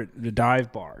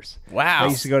dive bars. Wow. I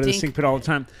used to go to the Stink Stink Pit all the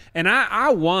time, and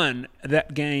I won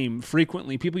that game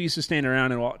frequently. People used to stand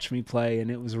around and watch me play, and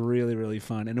it was really, really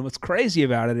fun. And what's crazy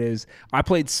about it is I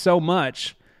played so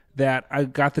much that I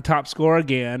got the top score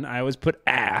again. I always put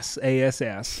ASS,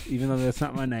 ASS, even though that's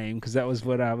not my name, because that was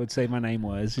what I would say my name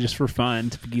was, just for fun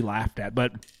to be laughed at.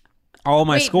 But all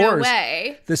my Wait, scores, no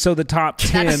way. so the top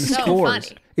 10 That's so scores.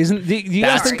 funny. Isn't do you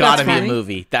guys That's think gotta that's be a funny?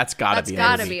 movie. That's gotta That's be a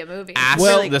gotta movie. be a movie. Ask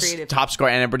Really the creative. top score,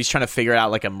 and everybody's trying to figure it out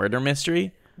like a murder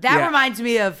mystery. That Yeah. reminds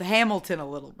me of Hamilton a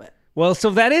little bit. Well, so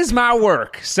that is my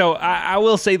work. So I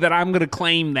will say that I'm going to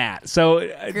claim that. So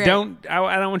I don't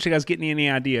want you guys getting any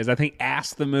ideas. I think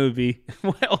Ask the Movie.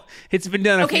 Well, it's been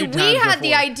done a Okay, few we times had the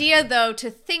before. idea though to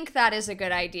think that is a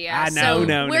good idea. I know, so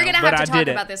no, we're no, gonna but have to I talk did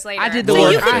it. about this later. I did the So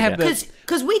work. you I have the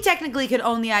because we technically could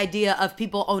own the idea of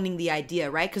people owning the idea,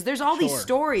 right? Because there's all these Sure.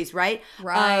 stories, right?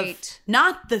 Right. Of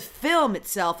not the film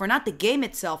itself or not the game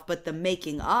itself, but the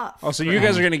making of. Oh, so you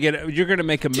guys are you're gonna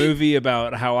make a movie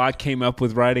about how I came up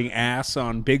with writing ass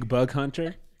on Big Bug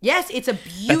Hunter? Yes, it's a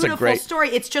beautiful great- story.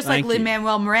 It's just like Thank you.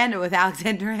 Lin-Manuel Miranda with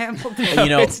Alexander Hamilton. You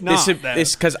know, It's not, though.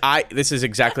 this is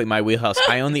exactly my wheelhouse.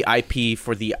 I own the IP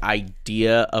for the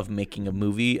idea of making a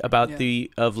movie about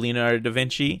of Leonardo da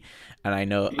Vinci, and I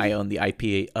know I own the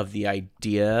IP of the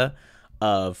idea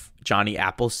of Johnny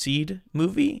Appleseed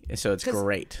movie, so it's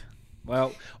great.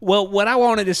 Well, what I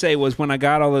wanted to say was when I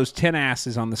got all those 10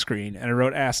 asses on the screen and I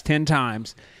wrote ass 10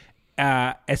 times,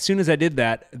 as soon as I did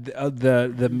that,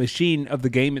 the machine of the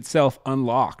game itself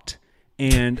unlocked,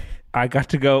 and I got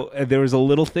to go. There was a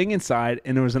little thing inside,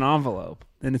 and there was an envelope,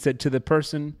 and it said to the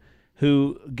person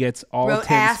who gets all Wrote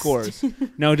 10 ass. scores.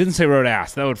 No, it didn't say wrote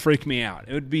ass. That would freak me out.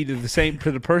 It would be to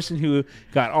the person who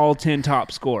got all 10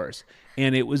 top scores,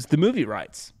 and it was the movie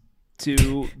rights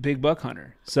to Big Buck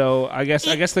Hunter. So I guess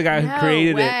the guy who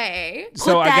created way. it.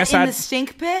 So Put I that guess in the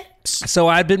stink pit. So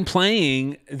I'd been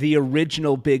playing the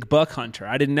original Big Buck Hunter.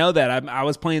 I didn't know that. I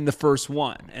was playing the first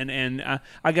one, and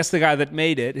I guess the guy that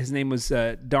made it, his name was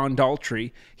Don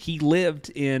Daltrey. He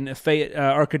lived in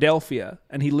Arkadelphia,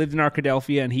 and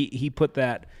he put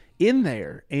that in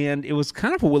there, and it was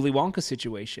kind of a Willy Wonka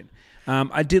situation.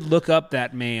 I did look up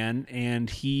that man, and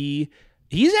he's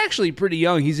actually pretty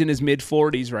young. He's in his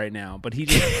mid-40s right now, but he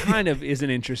just kind of isn't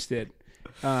interested.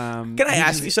 Can I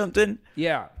ask you something?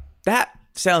 Yeah. That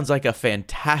sounds like a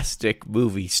fantastic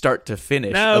movie, start to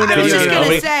finish. No, A no, I was video just no, gonna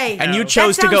movie. say, and you that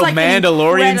chose to sounds go like an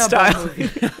Mandalorian incredible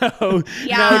style. movie.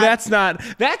 Yeah. No, that's not.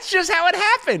 That's just how it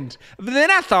happened. But then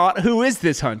I thought, who is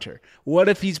this hunter? What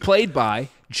if he's played by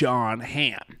John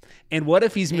Hamm? And what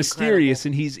if he's mysterious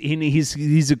and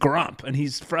he's a grump and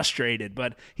he's frustrated,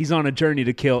 but he's on a journey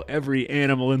to kill every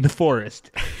animal in the forest,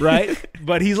 right?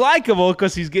 But he's likable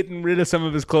because he's getting rid of some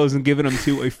of his clothes and giving them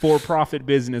to a for-profit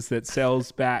business that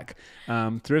sells back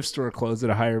thrift store clothes at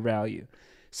a higher value.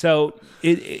 So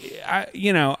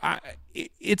it's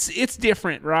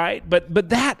different, right? But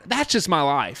that's just my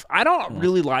life. I don't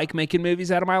really like making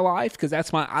movies out of my life because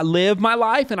I live my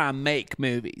life and I make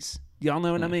movies. Y'all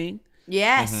know what I mean?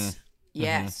 Yes.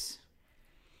 Yes.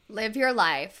 Live your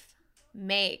life.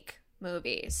 Make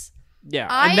movies. Yeah,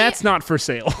 I- and that's not for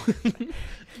sale.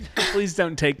 Please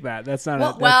don't take that. That's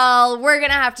not. Well, we're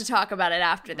gonna have to talk about it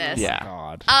after this. Yeah.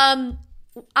 God.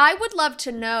 I would love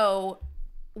to know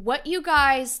what you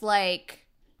guys like.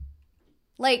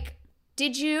 Like,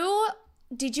 did you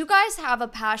guys have a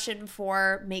passion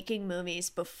for making movies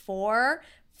before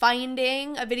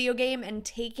finding a video game and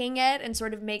taking it and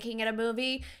sort of making it a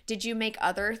movie? Did you make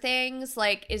other things?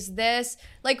 Like, is this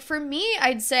like for me?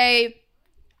 I'd say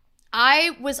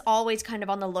I was always kind of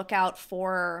on the lookout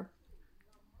for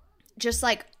just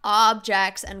like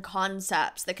objects and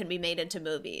concepts that can be made into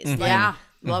movies. Like, Yeah.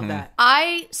 Love that.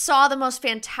 I saw the most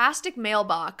fantastic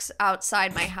mailbox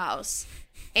outside my house,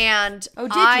 and Oh,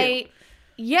 did you?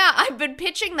 Yeah, I've been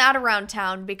pitching that around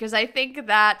town because I think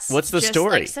that's What's the just,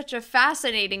 story? like, such a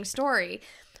fascinating story.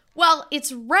 Well,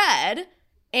 it's red,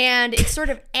 and it's sort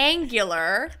of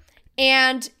angular,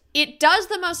 and it does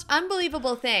the most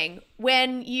unbelievable thing.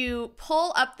 When you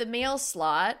pull up the mail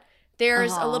slot,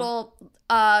 there's a little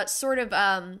sort of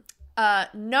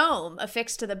gnome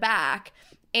affixed to the back,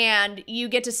 and you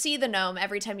get to see the gnome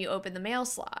every time you open the mail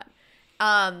slot.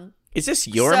 Is this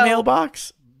your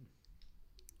mailbox?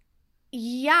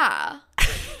 Yeah.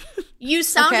 You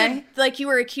sounded like you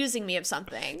were accusing me of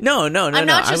something. No. I'm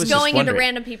not just going into wondering.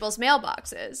 random people's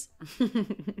mailboxes.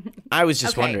 I was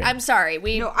just wondering. I'm sorry.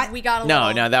 We got a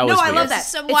little... No, that was I weird. love that.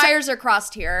 Some wires are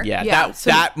crossed here. Yeah,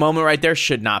 that moment right there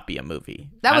should not be a movie.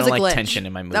 That was I don't a glitch. like tension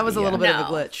in my movie. That was a little bit of a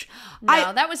No. glitch.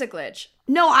 No, that was a glitch.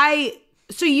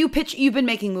 So you've been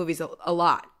making movies a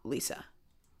lot, Lisa.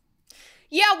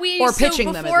 Yeah, Or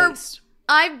pitching them at least.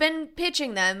 I've been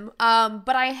pitching them,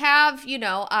 but I have,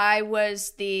 I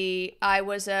was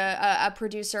a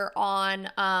producer on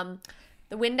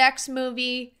the Windex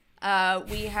movie.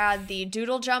 We had the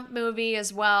Doodle Jump movie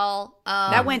as well.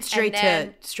 That went straight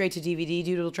to DVD,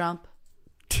 Doodle Jump.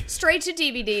 Straight to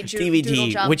DVD, Doodle DVD,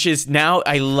 Jump. which is now,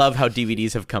 I love how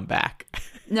DVDs have come back.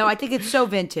 No, I think it's so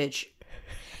vintage.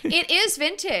 It is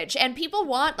vintage, and people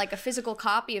want like a physical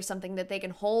copy of something that they can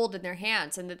hold in their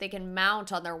hands and that they can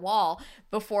mount on their wall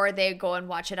before they go and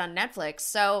watch it on Netflix.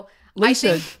 So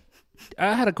Lisa, I think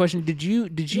I had a question. Did you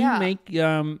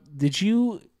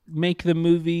make the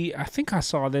movie? I think I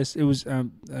saw this. It was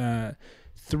 3-Car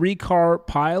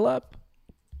Pileup.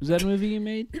 Was that a movie you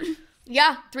made?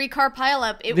 Yeah, 3-Car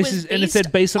Pileup. It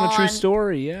said based on a true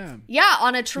story. Yeah. Yeah,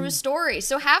 on a true story.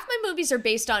 So half my movies are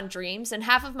based on dreams, and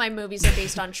half of my movies are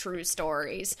based on true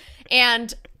stories.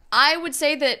 And I would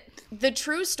say that the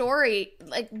true story,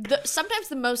 sometimes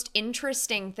the most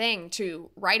interesting thing to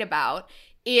write about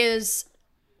is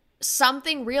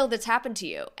something real that's happened to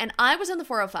you. And I was on the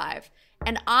 405,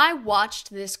 and I watched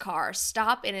this car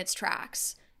stop in its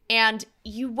tracks, and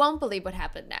you won't believe what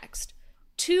happened next.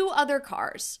 2 other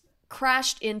cars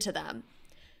crashed into them.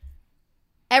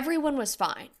 Everyone was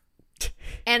fine.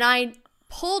 And I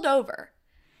pulled over,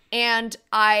 and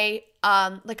I,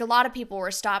 like a lot of people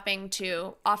were stopping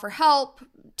to offer help,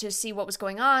 to see what was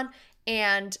going on,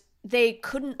 and they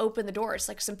couldn't open the doors.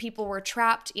 Like, some people were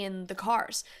trapped in the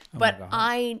cars. But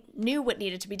I knew what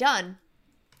needed to be done.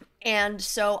 And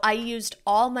so I used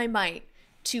all my might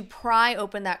to pry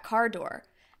open that car door.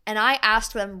 And I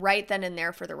asked them right then and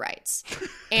there for the rights.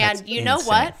 And you know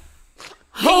what?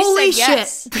 Holy said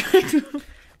yes. shit.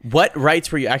 What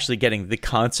rights were you actually getting? The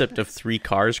concept of 3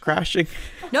 cars crashing?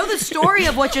 No, the story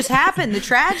of what just happened, the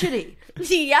tragedy.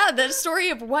 Yeah, the story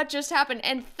of what just happened.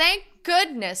 And thank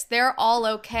goodness they're all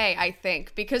okay, I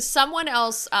think, because someone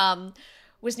else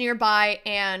was nearby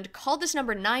and called this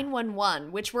number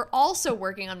 911, which we're also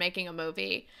working on making a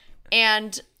movie.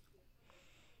 And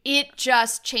it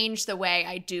just changed the way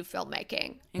I do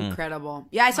filmmaking. Incredible.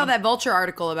 Yeah, I saw that Vulture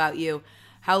article about you.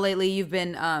 How lately you've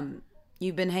been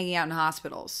hanging out in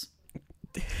hospitals.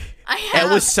 I have.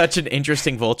 That was such an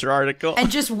interesting Vulture article. And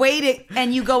just waiting,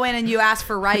 and you go in and you ask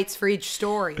for rights for each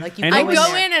story. Like you And I it was-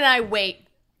 go in and I wait.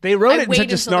 They wrote I it in wait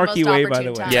such a until the snarky most way, by the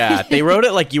opportune way. time. Yeah, they wrote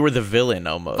it like you were the villain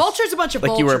almost. Vulture's a bunch of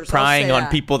like you were vultures, I'll prying say on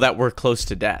that. people that were close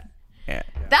to death. Yeah.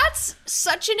 That's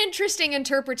such an interesting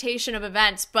interpretation of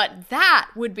events, but that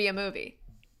would be a movie.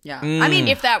 Yeah. I mean,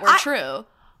 If that were true.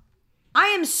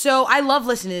 I love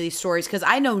listening to these stories because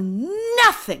I know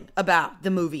nothing about the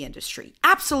movie industry.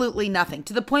 Absolutely nothing.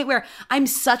 To the point where I'm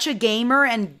such a gamer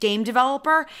and game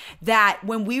developer that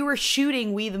when we were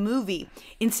shooting the movie,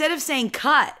 instead of saying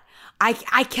cut,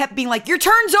 I kept being like, your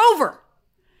turn's over.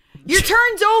 Your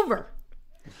turn's over.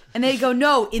 And they go,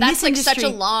 no, in That's this like industry. such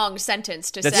a long sentence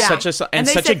to That's say. such a And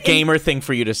they such a said gamer thing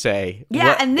for you to say.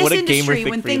 Yeah, and this what a gamer industry, thing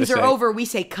when for you to things are say. over, we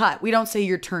say cut. We don't say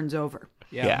your turn's over.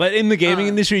 Yeah. But in the gaming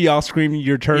industry, y'all scream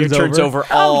your turn's Your turn's over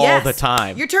all yes. the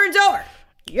time. Your turn's over.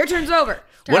 Your turn's over.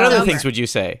 What Turn's other over. things would you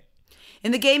say?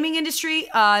 In the gaming industry,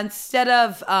 instead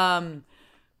of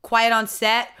quiet on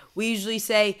set, we usually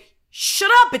say,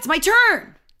 shut up, it's my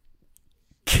turn.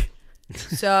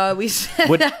 So we said,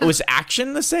 Was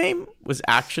action the same? Was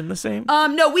action the same?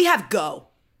 no, we have go.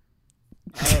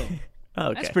 Oh,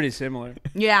 okay. That's pretty similar.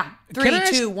 Yeah. Can 3, I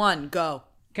ask- 2, 1, go.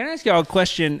 Can I ask y'all a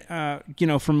question,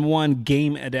 from one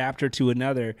game adapter to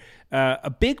another? A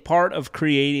big part of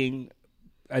creating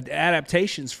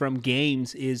adaptations from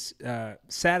games is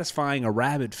satisfying a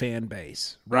rabid fan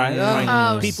base, right?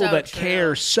 Like, people so that true.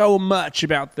 care so much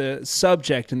about the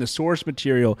subject and the source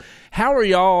material. How are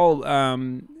y'all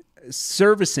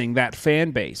servicing that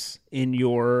fan base in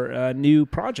your new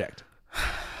project?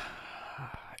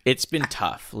 It's been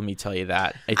tough, let me tell you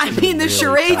that. It's I been mean, the really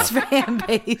charades tough. fan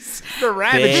base. The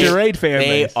rabid charade fan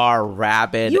They base. are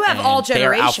rabid. You have and all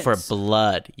they're out for generations.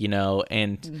 blood,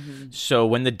 and so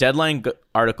when the Deadline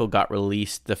article got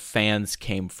released, the fans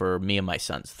came for me and my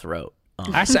son's throat.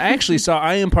 I actually saw.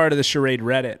 I am part of the charade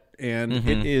Reddit, and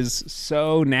it is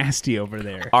so nasty over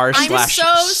there. I'm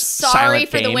so sorry silent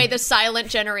for the game. way the silent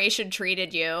generation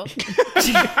treated you.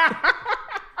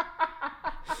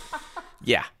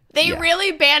 Yeah. They Yeah.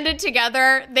 really banded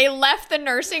together. They left the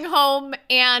nursing home,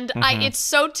 and it's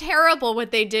so terrible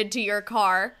what they did to your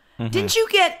car. Didn't you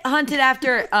get hunted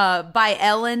after by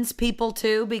Ellen's people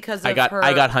too? Because of I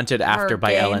got hunted her after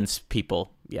by game? Ellen's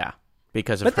people. Yeah.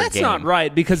 Because of But her that's game. not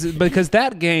right because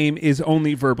that game is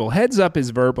only verbal. Heads Up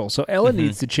is verbal, so Ellen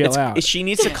needs to chill out. She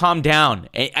needs to calm down,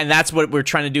 and that's what we're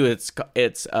trying to do.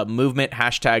 It's a movement.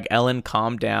 # Ellen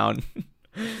calm down.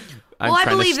 Well, I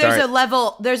believe there's a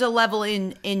level. There's a level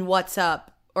in What's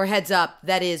Up or Heads Up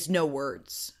that is no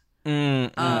words.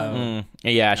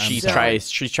 Yeah, she's trying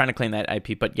to claim that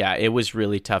IP, but yeah, it was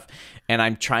really tough. And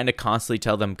I'm trying to constantly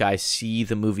tell them, guys, see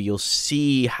the movie. You'll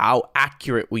see how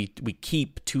accurate we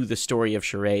keep to the story of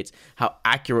charades, how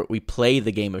accurate we play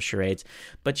the game of charades.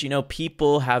 But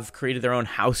people have created their own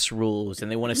house rules,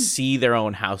 and they want to see their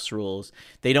own house rules.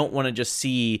 They don't want to just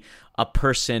see a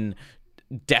person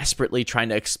desperately trying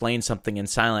to explain something in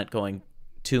silent going,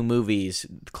 2 movies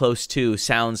close to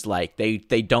sounds like. They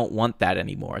don't want that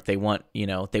anymore. They want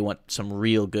some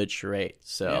real good charades.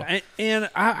 So and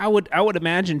I would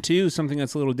imagine too something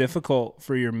that's a little difficult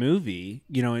for your movie,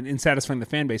 in satisfying the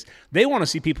fan base. They want to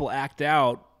see people act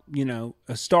out,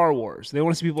 a Star Wars. They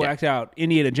want to see people act out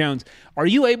Indiana Jones. Are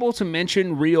you able to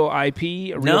mention real IP,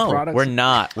 real products? We're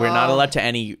not. We're not allowed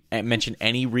to mention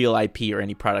any real IP or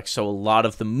any products. So a lot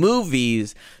of the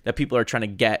movies that people are trying to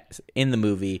get in the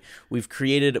movie, we've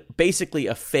created basically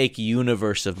a fake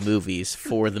universe of movies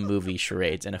for the movie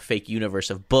charades, and a fake universe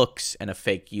of books, and a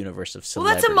fake universe of Well,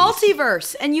 celebrities. that's a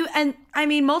multiverse, and I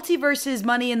mean, multiverse is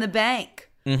money in the bank.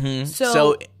 Mm-hmm.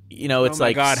 So it's Oh my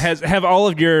like, God, have all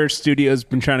of your studios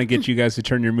been trying to get you guys to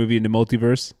turn your movie into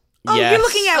multiverse? oh, yes. you're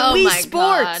looking at Oh Wii my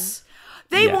Sports.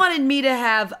 They Yeah. wanted me to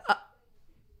have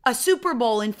a Super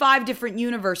Bowl in 5 different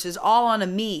universes, all on a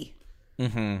me.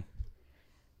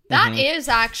 That is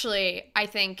actually, I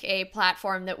think, a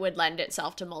platform that would lend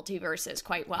itself to multiverses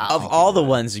quite well. of all the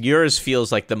ones, yours feels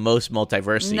like the most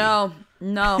multiversity.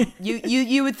 No,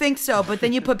 you would think so, but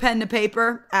then you put pen to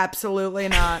paper. Absolutely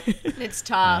not. It's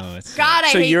tough. No, it's God,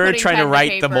 I So hate you're putting trying to pen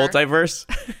write the paper. multiverse?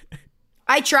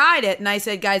 I tried it, and I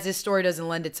said, guys, this story doesn't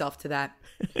lend itself to that.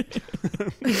 I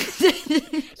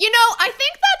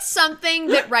think that's something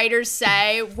that writers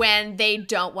say when they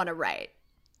don't want to write.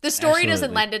 The story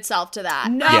doesn't Absolutely. lend itself to that.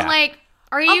 No. I'm Yeah. like,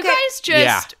 are you Okay. guys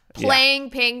just Yeah.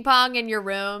 playing ping pong in your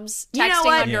rooms, You know texting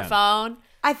what? on your Yeah. phone?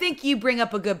 I think you bring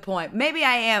up a good point. Maybe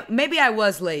I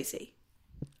was lazy.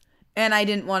 And I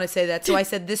didn't want to say that, so I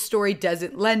said this story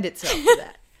doesn't lend itself to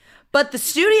that. But the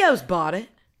studios bought it.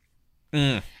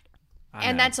 And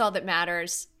that's all that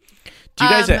matters. Do you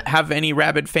guys have any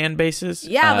rabid fan bases?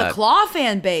 Yeah, the Claw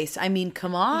fan base. I mean,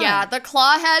 come on. Yeah, the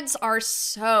claw heads are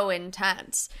so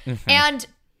intense. And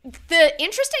the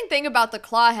interesting thing about the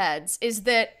claw heads is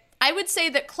that I would say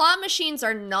that claw machines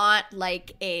are not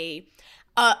like a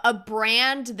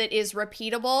brand that is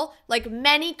repeatable. Like,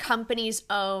 many companies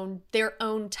own their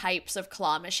own types of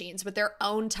claw machines with their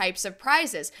own types of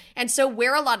prizes. And so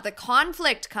where a lot of the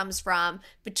conflict comes from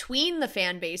between the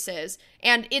fan bases,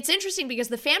 and it's interesting because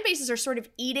the fan bases are sort of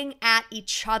eating at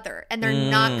each other, and they're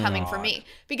not coming for me.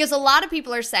 Because a lot of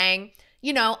people are saying,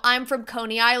 I'm from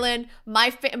Coney Island.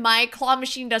 My claw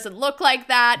machine doesn't look like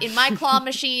that. In my claw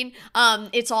machine,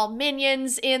 it's all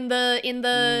minions in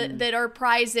the that are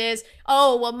prizes.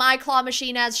 Oh, well, my claw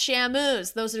machine has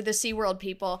Shamus. Those are the SeaWorld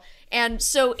people. And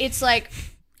so it's like,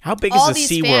 How big all is the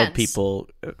these SeaWorld fans. people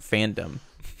fandom?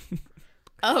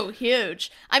 oh,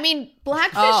 huge. I mean,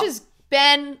 Blackfish has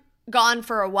been gone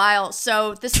for a while,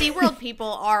 so the SeaWorld people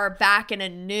are back in a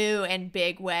new and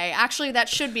big way. Actually, that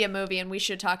should be a movie, and we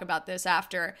should talk about this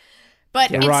after. But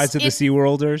The Rise of the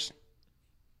SeaWorlders.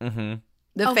 The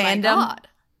oh my fandom. God.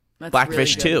 That's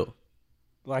Blackfish really good. 2.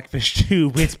 Blackfish 2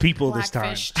 with people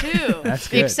Blackfish this time. too. That's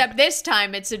good. Except this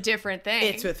time it's a different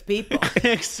thing. It's with people.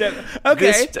 Except,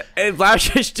 okay.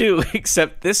 Blackfish 2,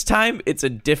 except this time it's a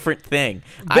different thing.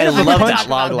 I love that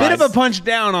long A line. bit of a punch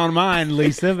down on mine,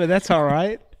 Lisa, but that's all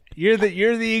right. You're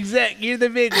the exec. You're the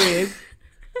big wig.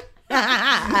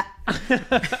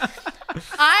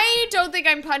 I don't think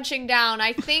I'm punching down.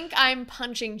 I think I'm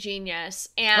punching genius.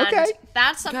 And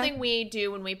that's something we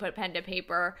do when we put pen to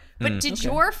paper. But did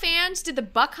your fans, did the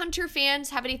Buck Hunter fans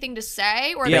have anything to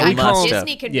say? Or Yeah, we must have.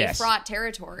 Disney could be fraught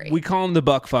territory? We call them the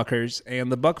Buckfuckers,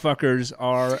 and the Buckfuckers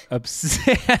are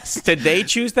obsessed. Did they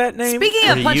choose that name? Speaking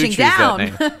Or of did punching you choose that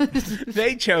down. name?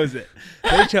 They chose it.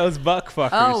 They chose Buckfuckers.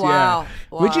 Oh, wow.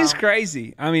 Which is Wow.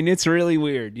 crazy. I mean, it's really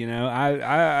weird. You know,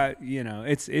 I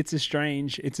it's a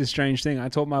strange thing. I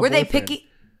told my Were they boyfriend. picky?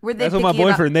 Were they I told picky my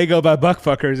boyfriend they go by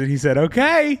Buckfuckers, and he said,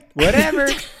 "Okay, whatever."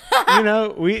 You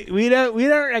know, we don't.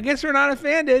 I guess we're not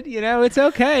offended. You know, it's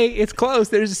okay. It's close.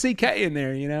 There's a CK in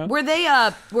there. You know, Were they?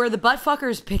 Were the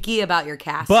buttfuckers picky about your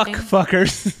casting?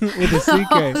 Buckfuckers with a CK.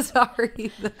 Oh,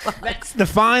 sorry. That's the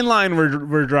fine line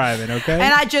we're driving. Okay.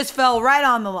 And I just fell right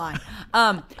on the line.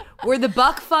 Were the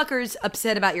Buckfuckers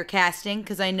upset about your casting?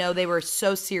 Because I know they were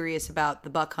so serious about the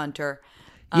Buck Hunter.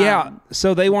 Yeah,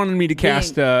 so they wanted me to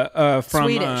cast from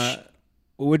Swedish.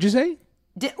 What'd you say?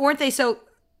 Weren't they so?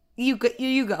 You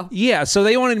go. Yeah, so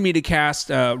they wanted me to cast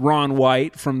Ron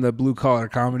White from the Blue Collar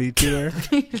Comedy Tour.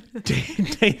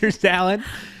 Tater Salad.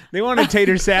 They wanted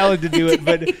Tater Salad to do it,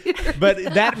 but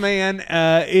that man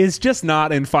is just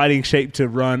not in fighting shape to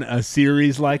run a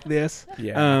series like this.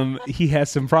 Yeah. He has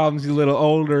some problems. He's a little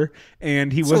older,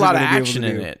 and he There's wasn't a lot of gonna be able action to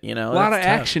in do it, you know. A lot of That's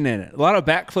tough. action in it. A lot of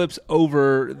backflips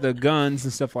over the guns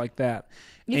and stuff like that.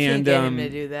 You can't get him to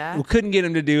do that. We couldn't get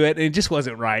him to do it. And it just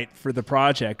wasn't right for the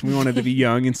project. We wanted to be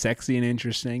young and sexy and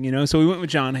interesting, you know. So we went with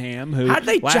John Hamm, who How'd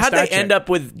they end up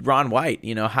with Ron White?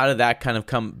 You know, how did that kind of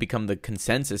become the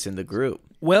consensus in the group?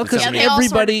 Well, because they all sort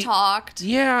everybody of talked.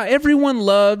 Yeah, everyone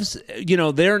loves. You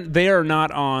know, they are not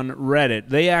on Reddit.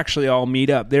 They actually all meet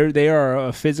up. They are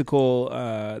a physical.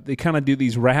 They kind of do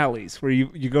these rallies where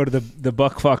you go to the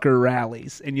Buckfucker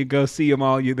rallies and you go see them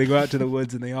all. They go out to the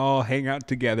woods and they all hang out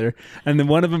together. And then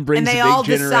one of them brings And they a big all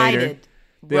generator. decided.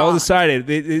 They all Wrong. decided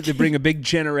they bring a big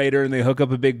generator and they hook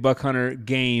up a big Buck Hunter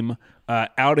game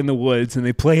out in the woods, and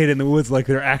they play it in the woods like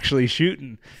they're actually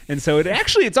shooting. And so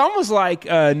it's almost like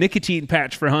a nicotine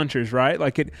patch for hunters, right?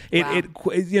 Like it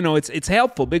you know, it's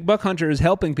helpful. Big Buck Hunter is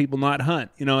helping people not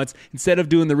hunt. You know, it's instead of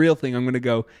doing the real thing, I'm going to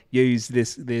go use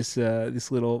this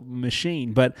little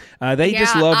machine. But they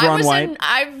just love Ron White.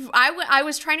 I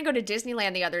was trying to go to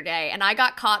Disneyland the other day, and I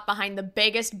got caught behind the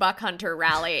biggest Buck Hunter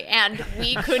rally, and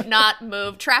we could not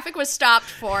move. Traffic was stopped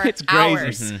for It's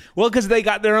crazy. hours. Well, because they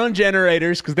got their own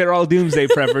generators, because they're all doomsday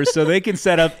preppers, so they can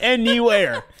set up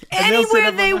anywhere. And they'll set Anywhere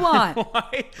up they on the want.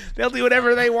 highway. They'll do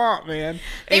whatever they want, man.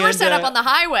 They were And, set up on the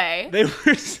highway. They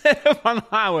were set up on the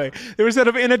highway. They were set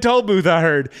up in a toll booth, I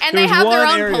heard. And There they was have their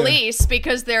one own area. police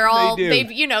because they're all do.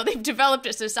 they've developed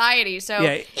a society. So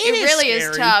Yeah, it it is really is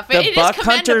scary. tough. The It Buck is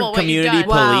Hunter commendable what you've community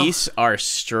done. police are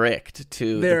strict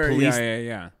too. They're, The police.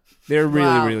 yeah. They're really,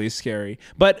 Wow. really scary.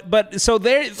 But so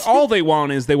they all they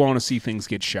want is they want to see things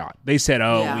get shot. They said,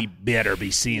 "Oh, Yeah. we better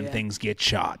be seeing things get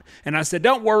shot." And I said,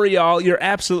 "Don't worry, y'all. You're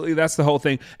absolutely that's the whole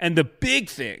thing." And the big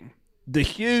thing, the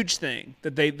huge thing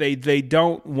that they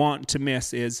don't want to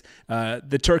miss is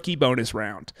the turkey bonus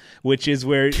round, which is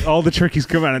where all the turkeys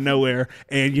come out of nowhere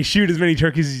and you shoot as many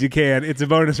turkeys as you can. It's a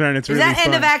bonus round. It's Is really that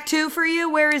end fun. of Act 2 for you?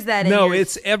 Where is that? No, in your-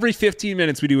 it's every 15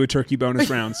 minutes we do a turkey bonus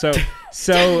round. So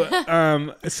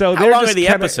How they're long just are the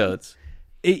kinda- episodes?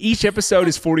 Each episode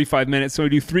is 45 minutes, so we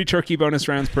do 3 turkey bonus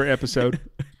rounds per episode.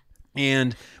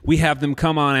 And we have them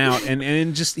come on out, and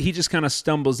he just kind of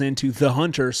stumbles into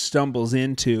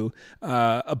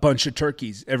a bunch of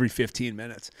turkeys every 15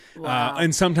 minutes. Wow.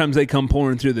 And sometimes they come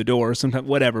pouring through the door, sometimes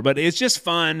whatever. But it's just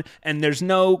fun, and there's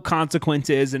no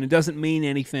consequences, and it doesn't mean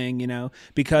anything, you know,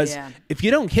 because Yeah. if you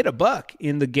don't hit a buck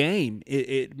in the game,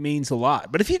 it means a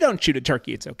lot. But if you don't shoot a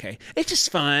turkey, it's okay. It's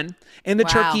just fun, and the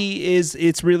Wow. turkey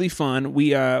it's really fun.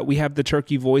 We have the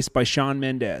turkey voiced by Shawn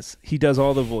Mendes. He does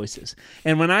all the voices,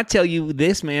 and when I tell you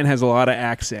this man has a lot of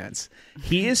accents,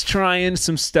 he is trying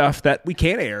some stuff that we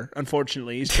can't air.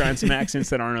 Unfortunately, he's trying some accents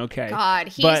that aren't okay. God,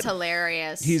 he's But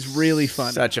hilarious. He's really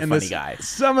funny. Such a And funny guy.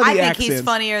 Some of the I think accents, he's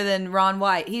funnier than Ron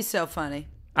White. He's so funny.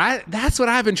 That's what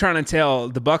I've been trying to tell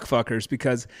the Buckfuckers,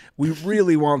 because we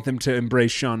really want them to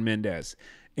embrace Shawn Mendes,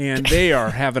 and they are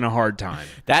having a hard time.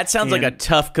 That sounds like a And-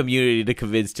 tough community to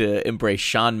convince to embrace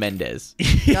Shawn Mendes.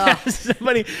 Yeah,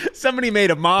 somebody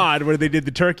made a mod where they did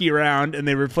the turkey round and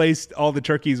they replaced all the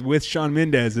turkeys with Shawn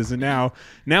Mendes's, and now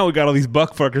we got all these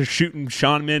Buckfuckers shooting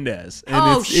Shawn Mendes, and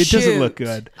Oh, it doesn't shoot. look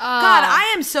good. God,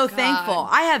 I am so thankful.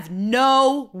 I have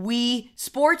no Wii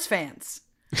sports fans.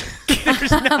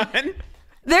 There's none.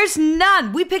 There's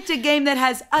none. We picked a game that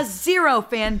has a 0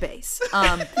 fan base,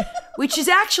 which is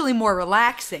actually more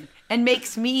relaxing. and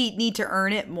makes me need to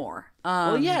earn it more.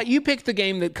 Well, yeah, you picked the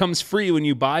game that comes free when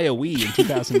you buy a Wii in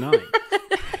 2009.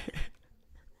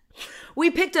 We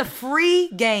picked a free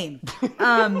game.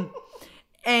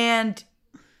 And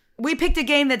we picked a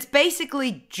game that's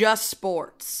basically just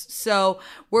sports. So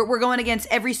we're going against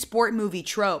every sport movie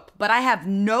trope, but I have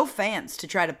no fans to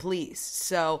try to please.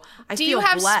 So I Do feel you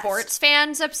have blessed. sports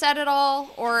fans upset at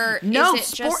all? Or No, is it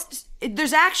sports.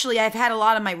 There's actually, I've had a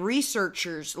lot of my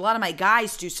researchers, a lot of my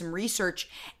guys do some research,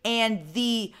 and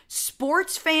the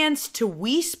sports fans to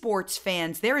Wii Sports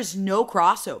fans, there is no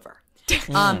crossover.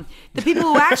 The people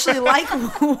who actually like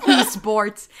Wii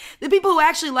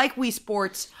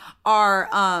Sports, are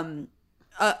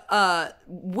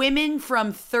women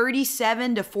from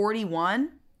 37 to 41.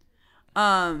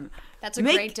 That's a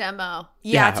great demo.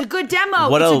 Yeah, it's a good demo.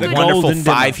 What it's a a good wonderful golden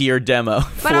demo. 5-year demo.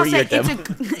 But I'll say 4-year demo.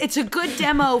 it's a good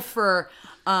demo for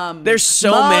There's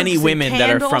so mugs many and women that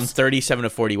are from candles. 37 to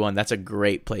 41. That's a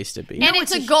great place to be. And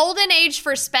it's a golden age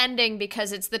for spending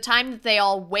because it's the time that they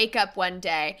all wake up one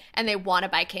day and they want to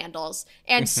buy candles.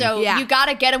 And so Yeah. you got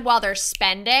to get them while they're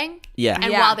spending Yeah.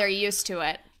 and Yeah. while they're used to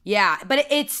it. Yeah, but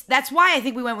that's why I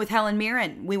think we went with Helen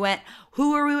Mirren. We went,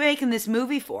 who are we making this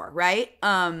movie for, right?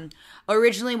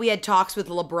 Originally we had talks with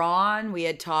LeBron, we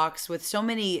had talks with so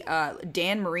many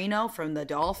Dan Marino from the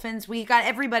Dolphins. We got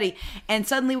everybody, and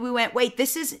suddenly we went, wait,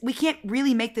 we can't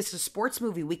really make this a sports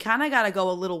movie. We kind of got to go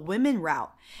a little women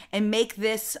route and make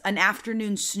this an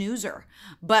afternoon snoozer,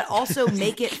 but also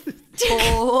make it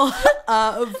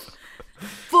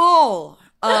full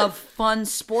of fun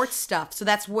sports stuff. So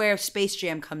that's where Space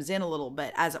Jam comes in a little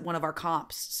bit as one of our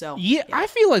comps. So Yeah, I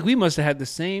feel like we must have had the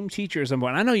same teacher at some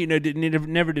point. I know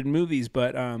never did movies,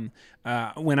 but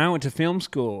when I went to film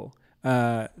school,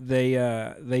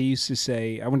 they used to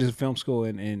say, I went to film school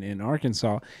in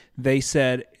Arkansas. They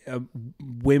said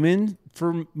women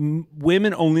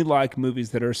only like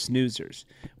movies that are snoozers.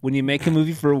 When you make a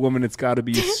movie for a woman, it's got to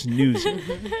be a snoozer.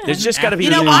 There's just got to be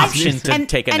You know, an option to and-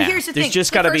 take a and nap. here's the There's thing.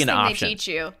 just got to be First an thing option. they teach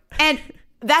you. And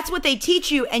that's what they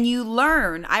teach you, and you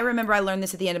learn. I remember I learned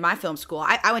this at the end of my film school.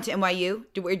 I went to NYU.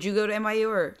 Where'd you go to NYU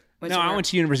or? No, I went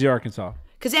to University of Arkansas.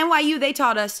 Because NYU, they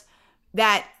taught us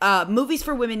that movies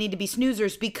for women need to be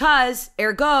snoozers because,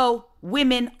 ergo,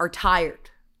 women are tired.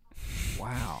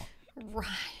 Wow. Right.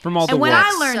 From all the And when work.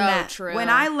 I learned So that, true. when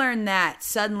I learned that,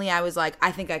 suddenly I was like,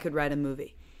 I think I could write a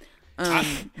movie.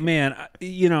 Man,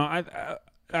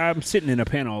 I'm sitting in a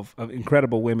panel of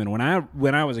incredible women. When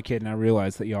I was a kid and I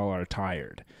realized that y'all are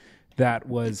tired, that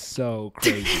was so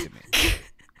crazy to me.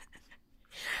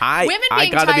 Women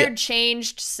being gotta tired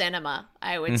changed cinema,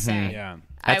 I would say. Yeah.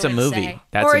 That's I a would movie. say.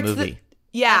 That's Or a it's the- movie.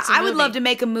 Yeah, That's a I would love movie. to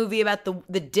make a movie about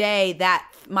the day that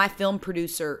my film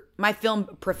professor,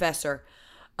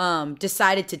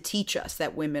 decided to teach us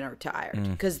that women are tired.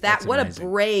 Because what amazing. a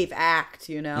brave act,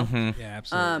 you know? Yeah,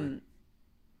 absolutely.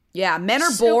 Yeah, men are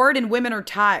bored and women are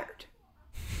tired.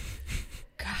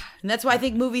 And that's why I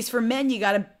think movies for men, you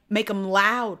got to make them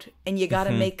loud and you got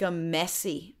to make them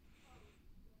messy.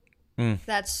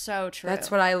 That's so true. That's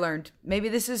what I learned. Maybe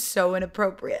this is so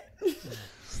inappropriate.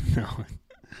 No,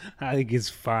 I think it's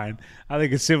fine. I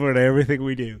think it's similar to everything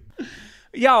we do.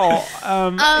 Y'all,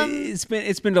 it's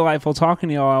been delightful talking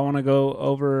to y'all. I want to go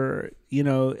over,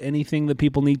 anything that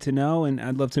people need to know, and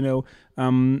I'd love to know,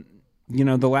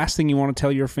 the last thing you want to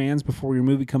tell your fans before your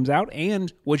movie comes out,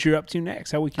 and what you're up to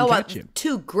next, how we can catch you.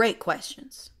 2 great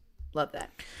questions. Love that.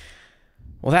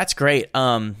 Well, that's great.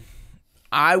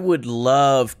 I would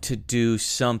love to do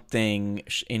something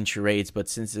in charades, but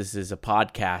since this is a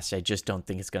podcast, I just don't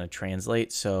think it's going to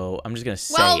translate. So I'm just going to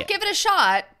say well, it. give it a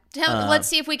shot. Let's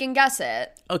see if we can guess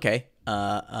it. Okay.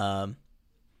 Two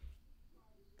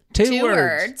words.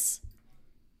 words.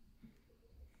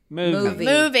 Movie.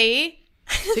 Movie.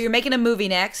 So you're making a movie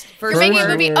next. First You're making a word.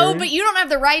 movie. Oh, but you don't have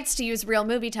the rights to use real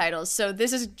movie titles, so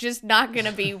this is just not going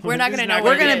to be. We're not going to know. not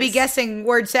what We're it going to be is. guessing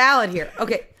word salad here.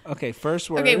 Okay. Okay, first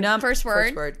word. Okay, First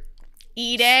word.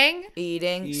 Eating.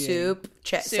 Eating, soup,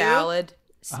 Soup. salad,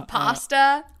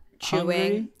 Pasta.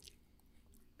 chewing,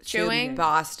 Chewing.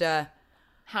 pasta.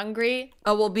 Hungry.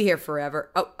 Oh, we'll be here forever.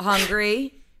 Oh,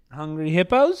 hungry. Hungry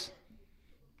hippos?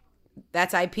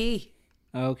 That's IP.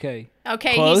 Okay.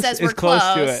 Okay, Close? he says we're It's close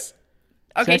to close. it.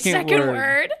 Okay, Second second word.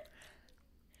 word.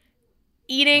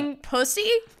 Eating pussy.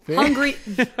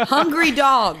 Hungry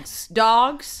dogs.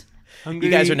 Dogs. Hungry.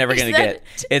 You guys are never Is going to that-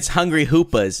 get. It's hungry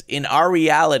hoopas. In our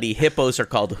reality, hippos are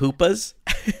called hoopas.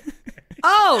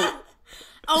 Oh,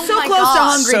 Oh So my close to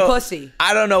gosh. hungry pussy.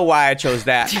 I don't know why I chose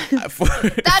that.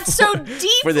 That's so deeply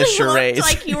For the charades. looked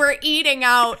like you were eating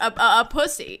out a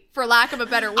pussy, for lack of a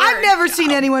better word. I've never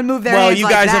seen anyone move their Well, hands you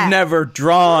like guys that. have never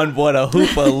drawn what a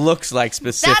hoopa looks like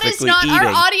specifically That is not. eating.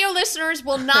 Our audio listeners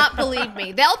will not believe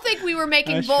me. They'll think we were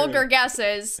making That's vulgar true.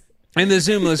 guesses. And the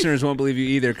Zoom listeners won't believe you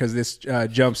either because this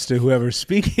jumps to whoever's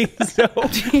speaking. So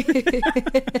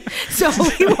So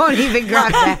we won't even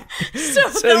grab that. So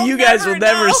So you guys will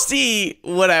never know. see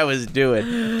what I was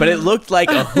doing. But it looked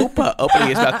like a hoopa opening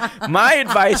his mouth. My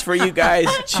advice for you guys,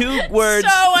 2 words.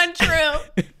 So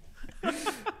untrue.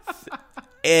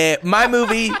 My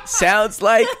movie sounds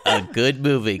like a good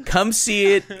movie. Come see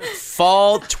it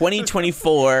fall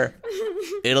 2024.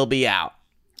 It'll be out.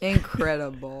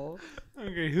 Incredible.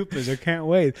 okay, hoopers, I can't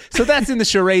wait. So that's in the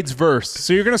charades verse.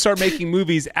 So you're going to start making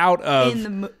movies out of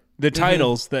In the the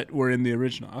titles that were in the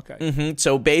original. Okay.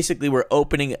 So basically, we're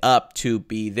opening up to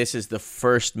be this is the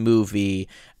first movie,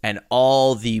 and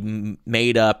all the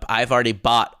made up. I've already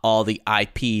bought all the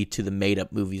IP to the made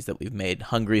up movies that we've made.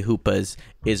 Hungry Hoopas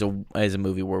is a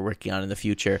movie we're working on in the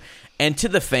future, and to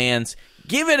the fans,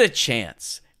 give it a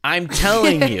chance. I'm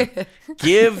telling you,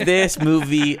 give this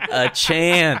movie a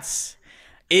chance.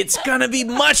 It's gonna be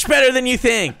much better than you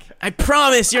think. I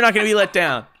promise you're not gonna be let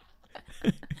down.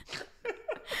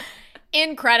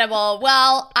 Incredible.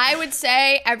 Well, I would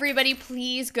say everybody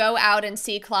please go out and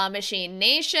see Claw Machine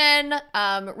Nation.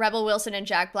 Rebel Wilson and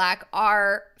Jack Black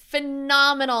are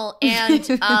phenomenal, and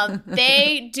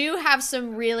they do have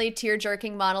some really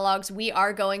tear-jerking monologues. We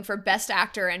are going for Best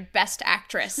Actor and Best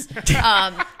Actress. Can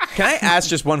I ask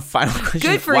just one final question?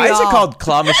 Good for Why is it y'all. called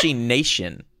Claw Machine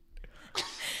Nation?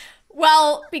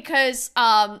 Well, because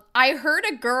I heard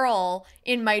a girl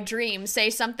in my dream say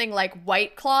something like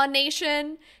White Claw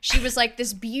Nation. She was like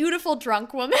this beautiful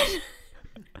drunk woman.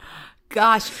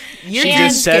 Gosh, you're She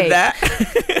just said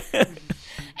that.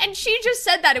 And she just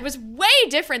said that. It was way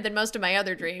different than most of my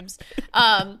other dreams.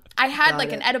 I had Got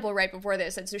an it. edible right before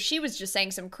this, and so she was just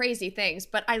saying some crazy things.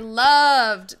 But I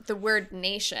loved the word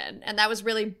nation, and that was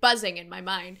really buzzing in my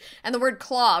mind. And the word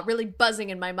claw really buzzing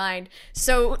in my mind.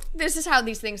 So this is how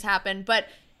these things happen. But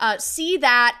see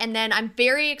that, and then I'm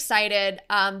very excited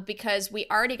because we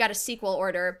already got a sequel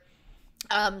order.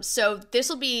 So this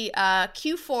will be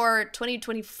Q4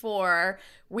 2024.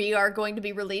 We are going to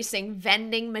be releasing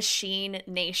Vending Machine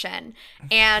Nation.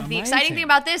 And the exciting thing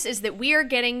about this is that we are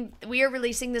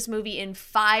releasing this movie in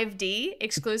 5D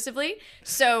exclusively.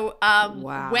 So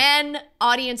when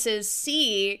audiences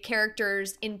see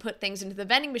characters input things into the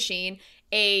vending machine,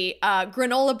 a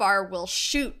granola bar will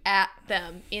shoot at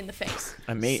them in the face.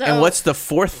 So, and what's the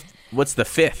fourth? What's the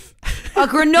fifth? A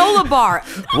granola bar.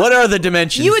 What are the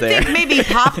dimensions You would there? think maybe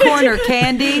popcorn or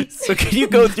candy. So can you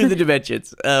go through the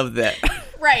dimensions of that?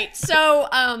 Right. So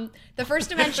the first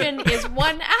dimension is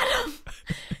 1 atom.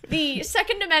 The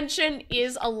second dimension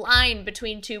is a line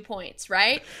between 2 points,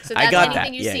 right? So I that's got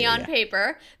anything that. you Yeah, see yeah, on yeah.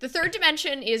 paper. The third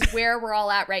dimension is where we're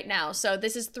all at right now. So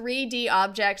this is 3D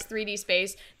objects, 3D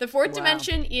space. The fourth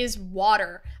dimension is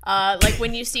water. Like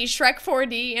when you see Shrek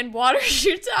 4D and water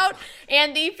shoots out.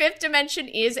 And the fifth dimension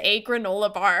is a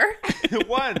granola bar.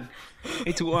 One.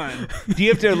 It's one. Do you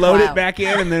have to load it back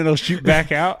in and then it'll shoot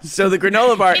back out? So the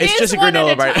granola bar, It it's is just a one at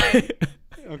granola a bar. time.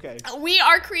 Okay. We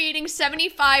are creating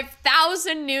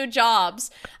 75,000 new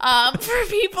jobs for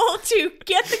people to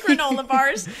get the granola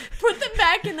bars, put them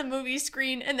back in the movie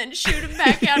screen, and then shoot them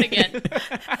back out again.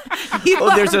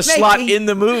 Oh, there's a slot in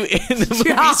the movie movie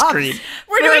jobs. screen.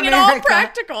 We're For doing it all America.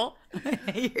 practical.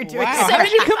 You're doing Wow. How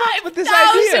did you come up with this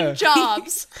idea? 75,000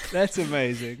 jobs. That's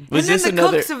amazing. Was And this then the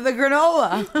another? cooks of the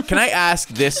granola. Can I ask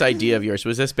this idea of yours?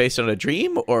 Was this based on a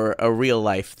dream or a real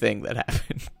life thing that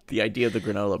happened? The idea of the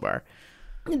granola bar.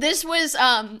 This was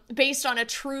based on a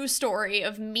true story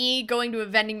of me going to a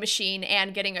vending machine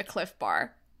and getting a Cliff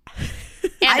Bar. And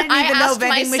I didn't even know asked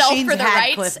vending myself machines for the had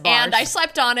rights, Cliff and Bars. I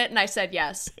slept on it, and I said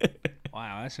yes.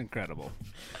 Wow, that's incredible.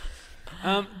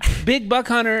 Big Buck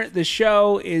Hunter, the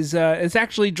show is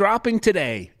actually dropping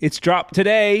today. It's dropped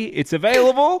today. It's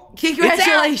available.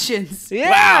 Congratulations. Yeah,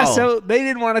 Wow. so they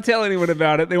didn't want to tell anyone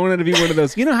about it. They wanted to be one of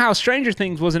those. You know how Stranger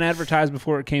Things wasn't advertised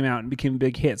before it came out and became a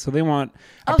big hit. So they want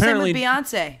Oh, apparently. same with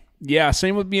Beyonce. Yeah,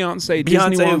 same with Beyonce.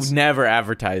 Disney Beyonce wants, never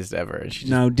advertised ever. She just,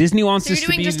 no, Disney wants So this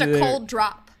you're to doing be just a cold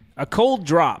drop. a cold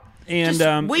drop,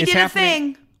 and We it's did a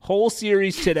happening thing. whole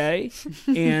series today,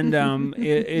 and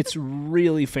it's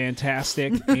really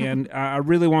fantastic, and I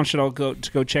really want you to all go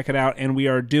check it out. And we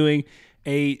are doing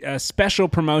a special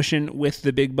promotion with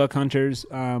the Big Buck Hunters,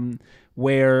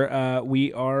 where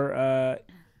we are.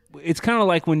 It's kind of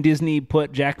like when Disney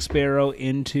put Jack Sparrow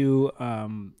into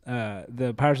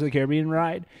the Pirates of the Caribbean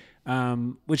ride.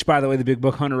 which, by the way, the Big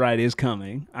Book Hunter ride is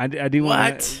coming. I do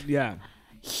want What? Yeah.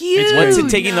 Huge. What's it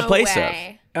taking the No place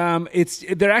way.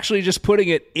 They're actually just putting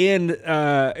it in.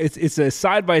 It's a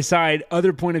side by side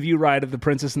other point of view ride of the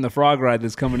Princess and the Frog ride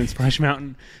that's coming in Splash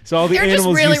Mountain. So all the They're just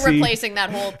animals really you see, replacing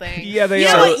that whole thing. yeah, they You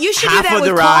are. know what? You should do half that of with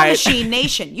the Claw ride- Machine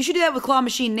Nation. You should do that with Claw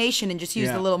Machine Nation and just use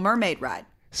Yeah. the Little Mermaid ride.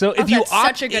 So if Oh, you that's opt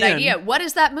such a good in, idea. What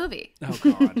is that movie? Oh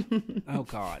God! Oh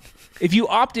God! If you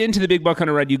opt into the Big Buck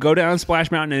Hunter ride, you go down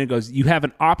Splash Mountain, and it goes. You have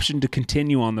an option to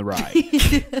continue on the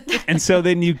ride, and so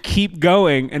then you keep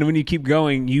going. And when you keep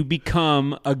going, you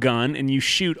become a gun, and you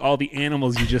shoot all the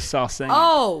animals you just saw singing.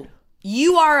 Oh,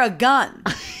 you are a gun.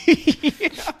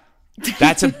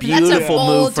 That's a That's beautiful a bold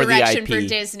move for the direction IP. for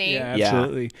Disney. Yeah, Yeah.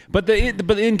 absolutely. But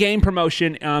the in-game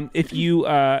promotion, if you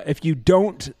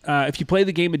play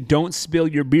the game and don't spill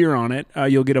your beer on it,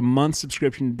 you'll get a month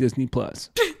subscription to Disney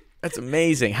Plus. That's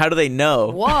amazing. How do they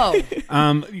know? Whoa.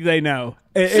 They know.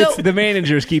 It's So- the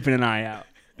manager's keeping an eye out.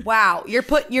 Wow.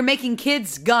 You're making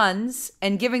kids guns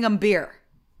and giving them beer.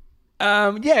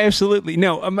 Yeah, absolutely.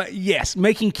 No, yes,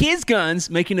 making kids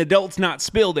guns, making adults not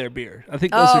spill their beer. I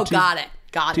think those are two. Got it.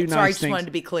 Got two it. Sorry, I nice just things. wanted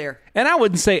to be clear. And I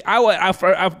wouldn't say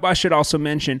I should also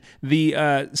mention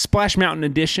the Splash Mountain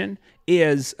edition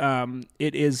is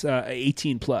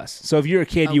 18 plus. So if you're a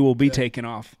kid, you will be taken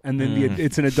off, and then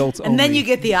it's an adults only. And then you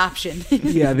get the option.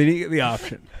 yeah, then you get the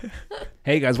option.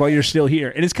 Hey guys, while you're still here,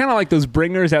 and it's kind of like those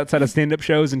bringers outside of stand-up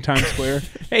shows in Times Square.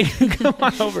 Hey, come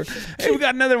on over. Hey, we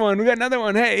got another one.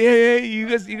 Hey, you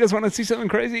guys want to see something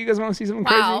crazy? You guys want to see something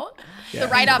crazy? Wow. The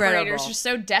ride Incredible. operators are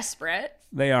so desperate.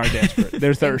 They are desperate.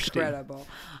 They're thirsty. Incredible.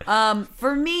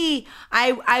 For me,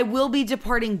 I will be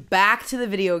departing back to the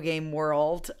video game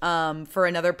world for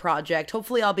another project.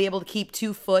 Hopefully, I'll be able to keep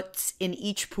 2 feet in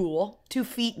each pool.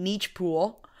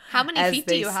 How many as feet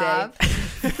do they you say. have?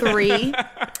 3.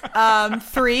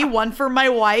 3. One for my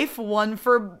wife, one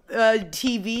for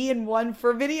TV, and one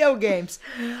for video games.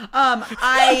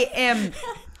 I am,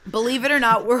 believe it or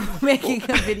not, we're making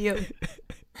a video.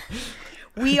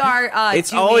 We are.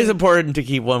 It's always important to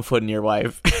keep 1 foot in your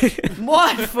wife.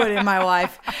 1 foot in my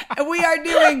wife. And we are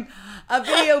doing a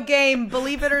video game.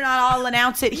 Believe it or not, I'll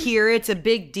announce it here. It's a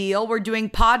big deal. We're doing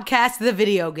Podcast the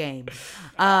Video Game.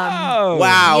 Oh,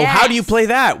 Wow. Yes. How do you play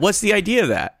that? What's the idea of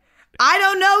that? I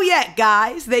don't know yet,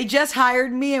 guys. They just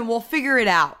hired me, and we'll figure it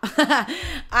out.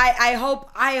 I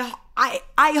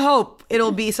hope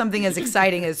it'll be something as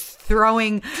exciting as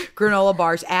throwing granola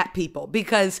bars at people.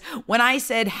 Because when I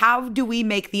said, how do we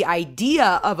make the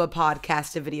idea of a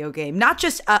podcast a video game, not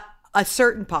just a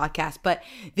certain podcast, but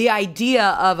the idea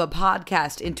of a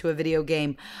podcast into a video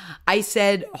game, I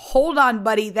said, hold on,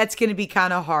 buddy, that's going to be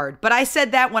kind of hard. But I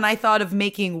said that when I thought of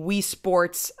making Wii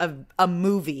Sports a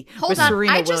movie Hold with on.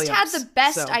 Serena I just had Williams. the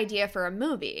best So- idea for a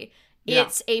movie. Yeah.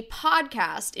 It's a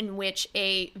podcast in which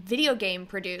a video game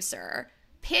producer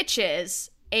pitches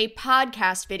a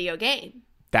podcast video game.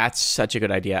 That's such a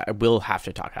good idea. I will have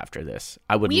to talk after this.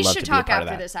 I would We love should to be a talk part of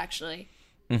after that. this, actually.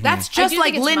 That's just do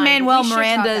like think it's mine, Lin-Manuel but we should talk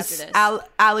Miranda's after this.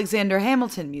 Alexander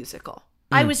Hamilton musical.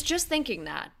 I was just thinking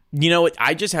that. You know what?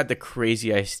 I just had the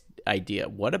crazy idea.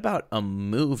 What about a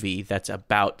movie that's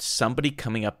about somebody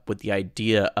coming up with the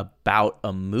idea about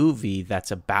a movie that's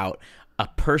about a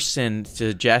person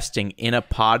suggesting in a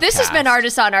podcast? This has been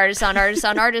Artists on Artists on Artists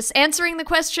on Artists answering the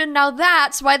question, now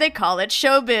that's why they call it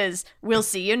showbiz. We'll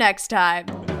see you next time.